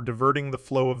scheme for diverting the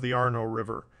flow of the Arno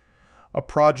River, a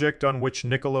project on which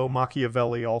Niccolo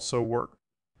Machiavelli also worked.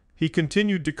 He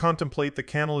continued to contemplate the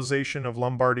canalization of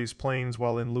Lombardy's plains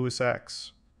while in Louis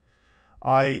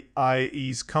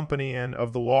I's company and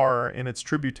of the Loire and its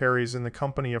tributaries in the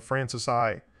company of Francis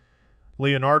I.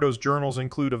 Leonardo's journals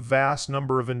include a vast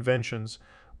number of inventions,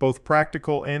 both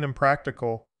practical and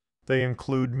impractical. They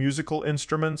include musical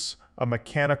instruments, a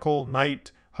mechanical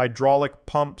knight, hydraulic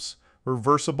pumps,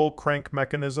 reversible crank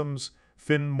mechanisms,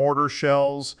 fin mortar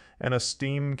shells, and a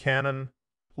steam cannon.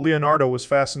 Leonardo was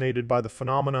fascinated by the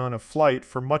phenomenon of flight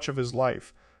for much of his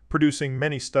life, producing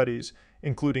many studies,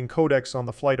 including Codex on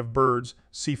the Flight of Birds,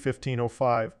 c.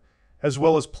 1505, as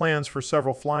well as plans for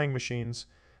several flying machines,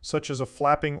 such as a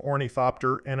flapping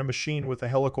ornithopter and a machine with a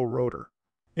helical rotor.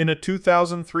 In a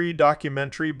 2003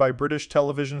 documentary by British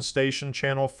television station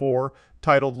Channel 4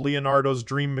 titled Leonardo's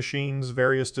Dream Machines,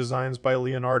 various designs by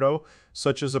Leonardo,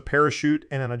 such as a parachute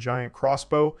and a giant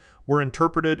crossbow, were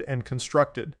interpreted and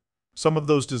constructed. Some of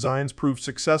those designs proved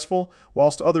successful,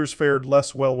 whilst others fared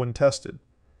less well when tested.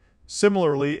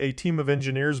 Similarly, a team of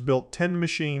engineers built 10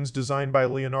 machines designed by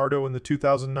Leonardo in the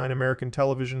 2009 American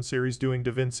television series Doing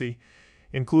Da Vinci,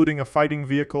 including a fighting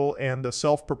vehicle and a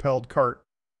self-propelled cart.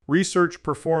 Research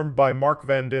performed by Mark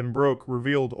van den Broek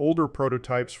revealed older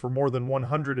prototypes for more than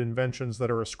 100 inventions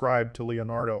that are ascribed to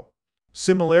Leonardo.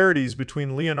 Similarities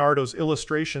between Leonardo's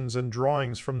illustrations and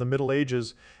drawings from the Middle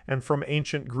Ages and from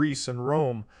ancient Greece and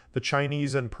Rome, the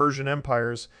Chinese and Persian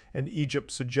empires, and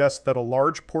Egypt suggest that a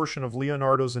large portion of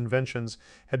Leonardo's inventions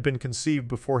had been conceived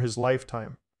before his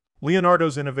lifetime.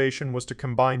 Leonardo's innovation was to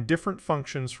combine different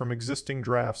functions from existing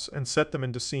drafts and set them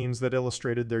into scenes that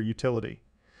illustrated their utility.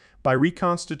 By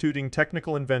reconstituting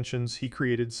technical inventions, he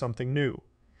created something new.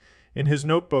 In his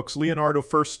notebooks, Leonardo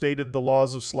first stated the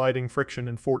laws of sliding friction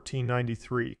in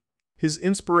 1493. His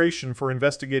inspiration for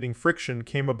investigating friction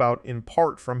came about in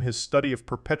part from his study of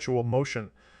perpetual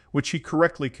motion, which he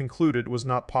correctly concluded was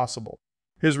not possible.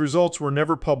 His results were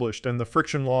never published, and the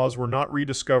friction laws were not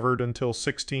rediscovered until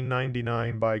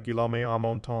 1699 by Guillaume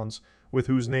Amontons, with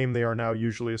whose name they are now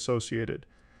usually associated.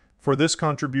 For this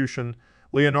contribution,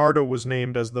 Leonardo was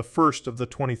named as the first of the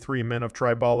 23 men of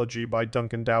tribology by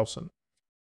Duncan Dowson.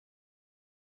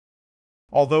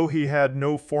 Although he had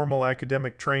no formal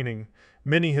academic training,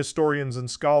 many historians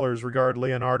and scholars regard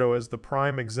Leonardo as the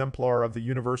prime exemplar of the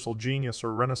universal genius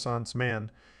or Renaissance man,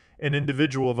 an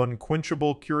individual of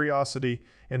unquenchable curiosity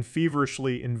and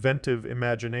feverishly inventive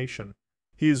imagination.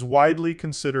 He is widely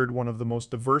considered one of the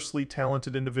most diversely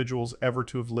talented individuals ever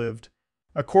to have lived.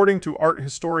 According to art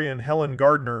historian Helen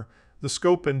Gardner, the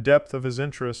scope and depth of his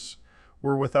interests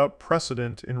were without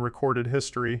precedent in recorded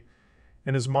history,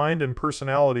 and his mind and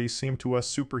personality seem to us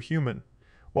superhuman,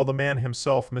 while the man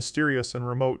himself mysterious and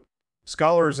remote.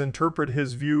 Scholars interpret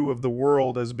his view of the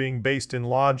world as being based in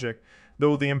logic,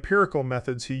 though the empirical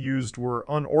methods he used were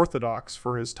unorthodox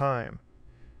for his time.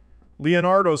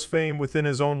 Leonardo's fame within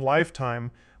his own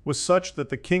lifetime was such that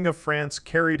the King of France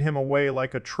carried him away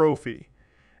like a trophy,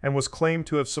 and was claimed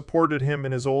to have supported him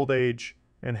in his old age,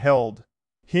 and held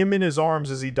him in his arms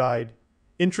as he died.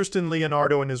 Interest in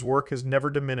Leonardo and his work has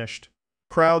never diminished.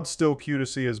 Crowds still queue to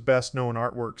see his best-known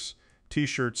artworks,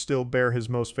 T-shirts still bear his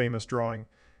most famous drawing,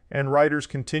 and writers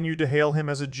continue to hail him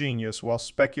as a genius while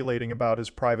speculating about his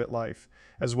private life,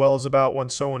 as well as about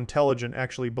what so intelligent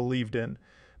actually believed in.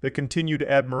 The continued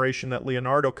admiration that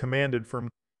Leonardo commanded from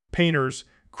painters,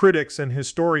 critics, and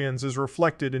historians is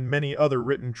reflected in many other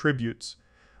written tributes.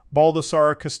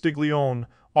 Baldassare Castiglione,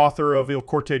 author of Il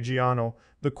Cortegiano,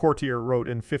 the courtier, wrote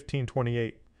in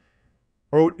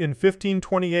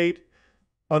 1528.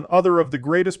 An other of the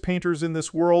greatest painters in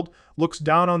this world looks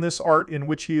down on this art in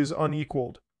which he is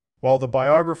unequaled, while the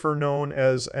biographer known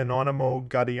as Anonimo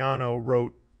Gaudiano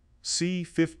wrote, c.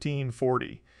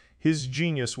 1540, his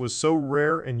genius was so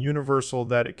rare and universal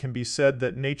that it can be said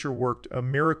that nature worked a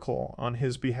miracle on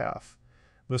his behalf.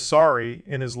 Vasari,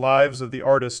 in his Lives of the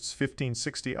Artists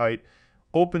 1568,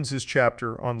 opens his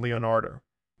chapter on Leonardo.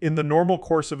 In the normal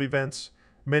course of events,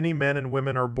 many men and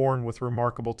women are born with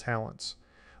remarkable talents.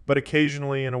 But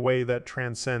occasionally, in a way that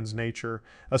transcends nature,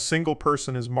 a single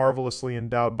person is marvelously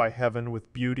endowed by heaven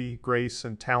with beauty, grace,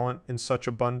 and talent in such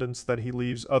abundance that he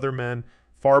leaves other men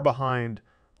far behind.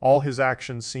 All his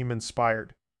actions seem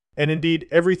inspired. And indeed,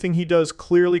 everything he does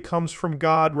clearly comes from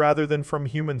God rather than from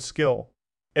human skill.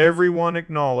 Everyone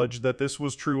acknowledged that this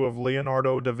was true of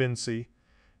Leonardo da Vinci,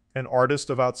 an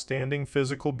artist of outstanding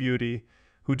physical beauty,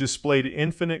 who displayed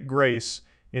infinite grace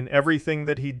in everything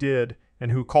that he did,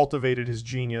 and who cultivated his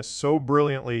genius so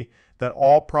brilliantly that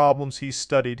all problems he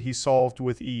studied he solved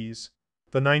with ease.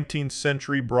 The 19th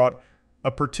century brought a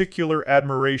particular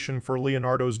admiration for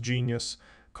Leonardo's genius,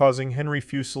 causing Henry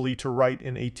Fuseli to write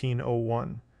in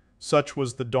 1801. Such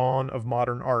was the dawn of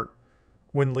modern art,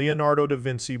 when Leonardo da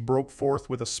Vinci broke forth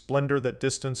with a splendor that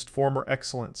distanced former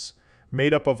excellence,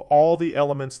 made up of all the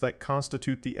elements that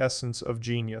constitute the essence of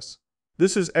genius.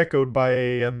 This is echoed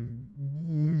by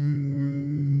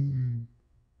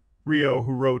Rio,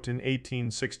 who wrote in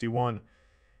 1861,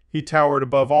 he towered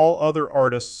above all other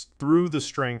artists through the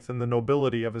strength and the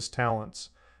nobility of his talents.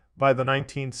 By the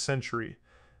 19th century,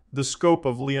 the scope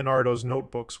of Leonardo's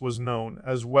notebooks was known,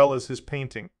 as well as his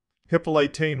painting.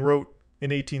 Hippolyte Taine wrote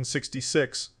in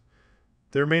 1866,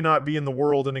 there may not be in the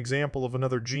world an example of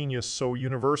another genius so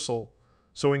universal,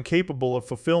 so incapable of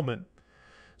fulfillment,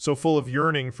 so full of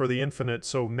yearning for the infinite,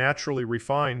 so naturally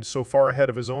refined, so far ahead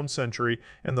of his own century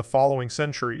and the following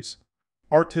centuries.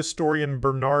 Art historian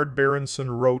Bernard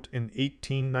Berenson wrote in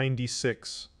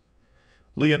 1896,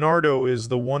 Leonardo is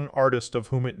the one artist of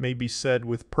whom it may be said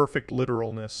with perfect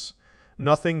literalness,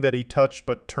 nothing that he touched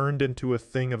but turned into a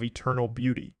thing of eternal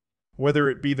beauty. Whether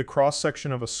it be the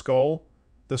cross-section of a skull,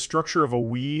 the structure of a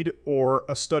weed, or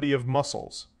a study of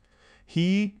muscles,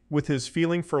 he, with his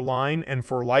feeling for line and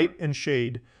for light and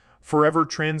shade, forever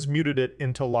transmuted it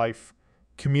into life,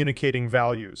 communicating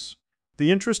values. The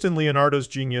interest in Leonardo's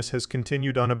genius has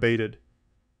continued unabated.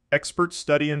 Experts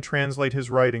study and translate his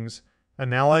writings,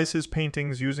 analyze his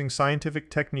paintings using scientific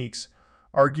techniques,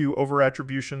 argue over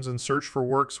attributions, and search for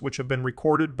works which have been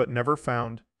recorded but never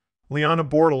found. Leona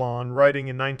Bordelon, writing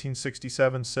in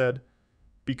 1967, said,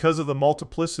 "Because of the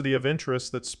multiplicity of interests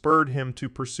that spurred him to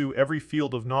pursue every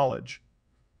field of knowledge,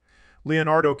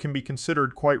 Leonardo can be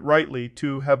considered quite rightly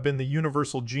to have been the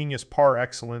universal genius par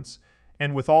excellence,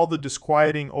 and with all the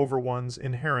disquieting overones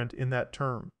inherent in that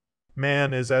term.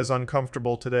 Man is as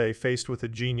uncomfortable today faced with a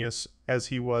genius as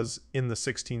he was in the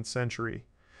 16th century.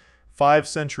 5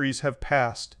 centuries have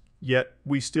passed, yet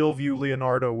we still view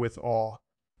Leonardo with awe."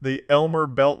 The Elmer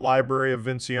Belt Library of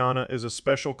Vinciana is a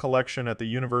special collection at the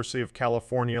University of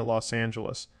California, Los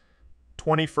Angeles.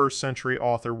 21st century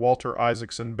author Walter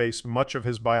Isaacson based much of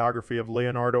his biography of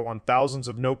Leonardo on thousands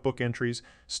of notebook entries,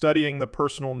 studying the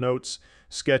personal notes,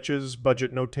 sketches,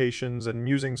 budget notations, and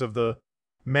musings of the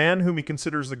man whom he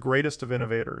considers the greatest of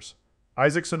innovators.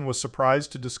 Isaacson was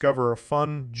surprised to discover a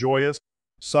fun, joyous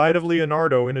side of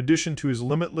Leonardo in addition to his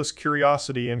limitless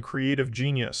curiosity and creative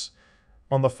genius.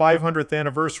 On the 500th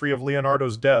anniversary of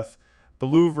Leonardo's death, the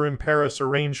Louvre in Paris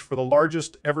arranged for the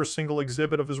largest ever single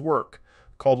exhibit of his work,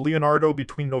 called Leonardo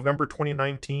between November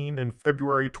 2019 and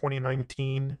February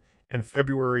 2019 and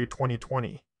February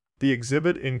 2020. The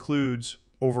exhibit includes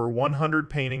over 100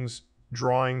 paintings,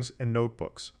 drawings, and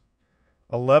notebooks.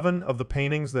 11 of the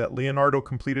paintings that Leonardo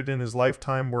completed in his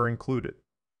lifetime were included.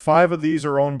 5 of these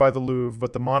are owned by the Louvre,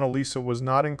 but the Mona Lisa was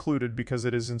not included because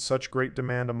it is in such great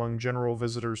demand among general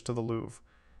visitors to the Louvre.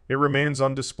 It remains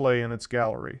on display in its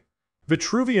gallery.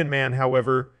 Vitruvian Man,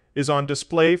 however, is on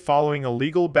display following a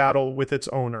legal battle with its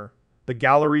owner, the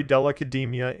Gallery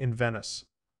dell'Accademia in Venice.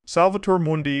 Salvator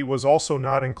Mundi was also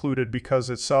not included because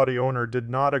its Saudi owner did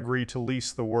not agree to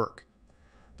lease the work.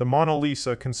 The Mona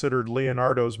Lisa, considered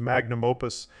Leonardo's magnum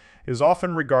opus, is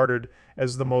often regarded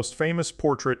as the most famous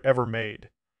portrait ever made.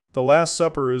 The Last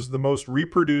Supper is the most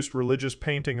reproduced religious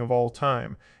painting of all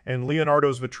time, and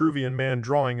Leonardo's Vitruvian Man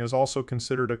drawing is also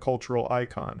considered a cultural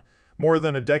icon. More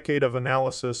than a decade of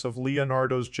analysis of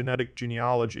Leonardo's genetic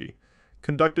genealogy,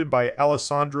 conducted by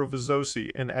Alessandro Vizzosi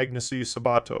and Agnese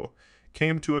Sabato,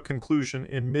 came to a conclusion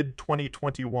in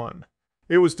mid-2021.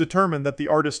 It was determined that the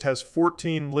artist has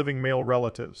 14 living male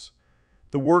relatives.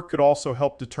 The work could also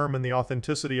help determine the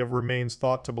authenticity of remains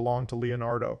thought to belong to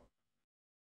Leonardo.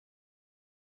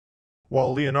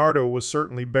 While Leonardo was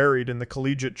certainly buried in the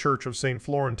Collegiate Church of St.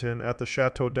 Florentin at the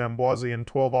Château d'Amboise in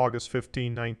 12 August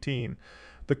 1519,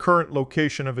 the current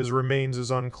location of his remains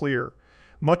is unclear.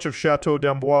 Much of Château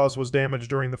d'Amboise was damaged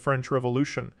during the French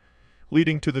Revolution,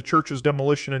 leading to the church's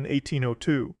demolition in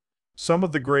 1802. Some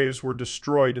of the graves were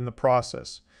destroyed in the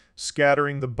process,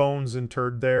 scattering the bones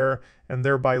interred there and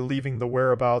thereby leaving the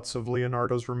whereabouts of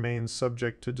Leonardo's remains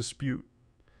subject to dispute.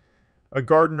 A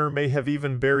gardener may have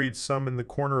even buried some in the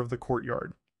corner of the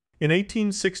courtyard. In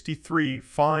 1863,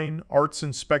 Fine Arts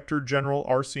Inspector General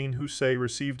Arsène Houssaye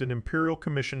received an imperial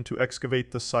commission to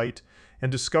excavate the site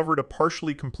and discovered a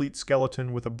partially complete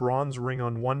skeleton with a bronze ring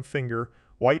on one finger,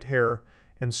 white hair,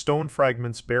 and stone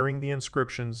fragments bearing the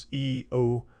inscriptions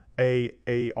E-O-A-A-R,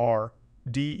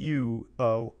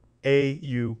 D-U-O-A-U,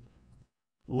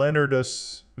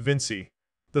 Leonardus Vinci.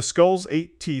 The skull's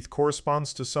 8 teeth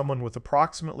corresponds to someone with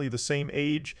approximately the same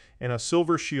age, and a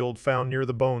silver shield found near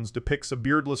the bones depicts a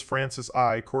beardless Francis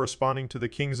I, corresponding to the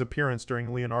king's appearance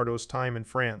during Leonardo's time in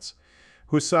France.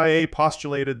 Houssaye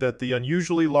postulated that the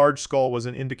unusually large skull was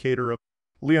an indicator of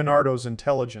Leonardo's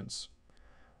intelligence.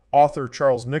 Author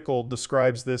Charles Nicholl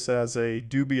describes this as a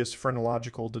dubious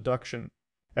phrenological deduction.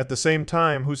 At the same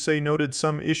time, Houssaye noted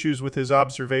some issues with his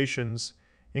observations,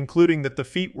 including that the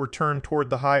feet were turned toward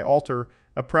the high altar,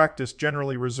 a practice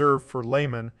generally reserved for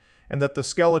laymen, and that the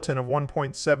skeleton of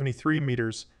 1.73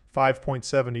 meters,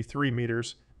 5.73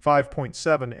 meters,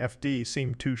 5.7 FD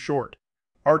seemed too short.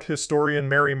 Art historian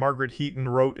Mary Margaret Heaton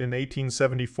wrote in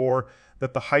 1874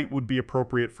 that the height would be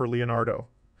appropriate for Leonardo.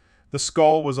 The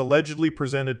skull was allegedly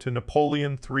presented to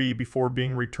Napoleon III before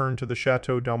being returned to the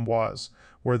Château d'Amboise,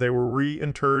 where they were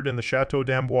reinterred in the Château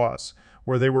d'Amboise,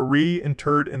 where they were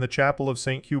reinterred in the Chapel of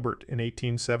St. Hubert in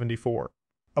 1874.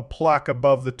 A plaque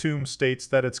above the tomb states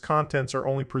that its contents are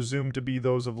only presumed to be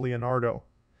those of Leonardo.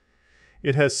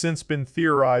 It has since been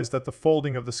theorized that the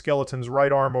folding of the skeleton's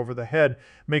right arm over the head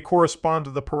may correspond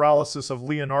to the paralysis of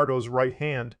Leonardo's right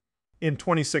hand. In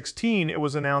 2016, it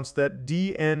was announced that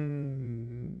DNA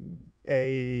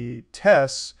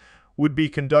tests would be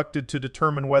conducted to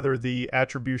determine whether the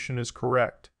attribution is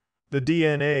correct. The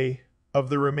DNA of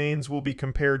the remains will be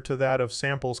compared to that of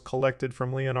samples collected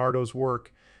from Leonardo's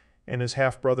work and his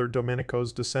half-brother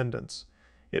Domenico's descendants.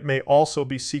 It may also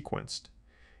be sequenced.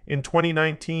 In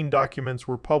 2019, documents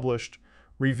were published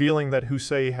revealing that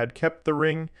Hussey had kept the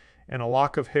ring and a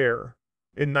lock of hair.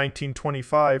 In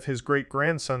 1925, his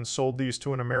great-grandson sold these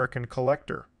to an American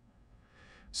collector.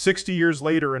 60 years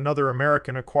later, another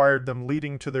American acquired them,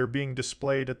 leading to their being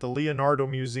displayed at the Leonardo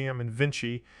Museum in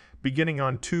Vinci, beginning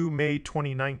on 2 May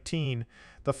 2019,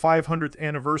 the 500th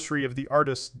anniversary of the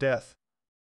artist's death.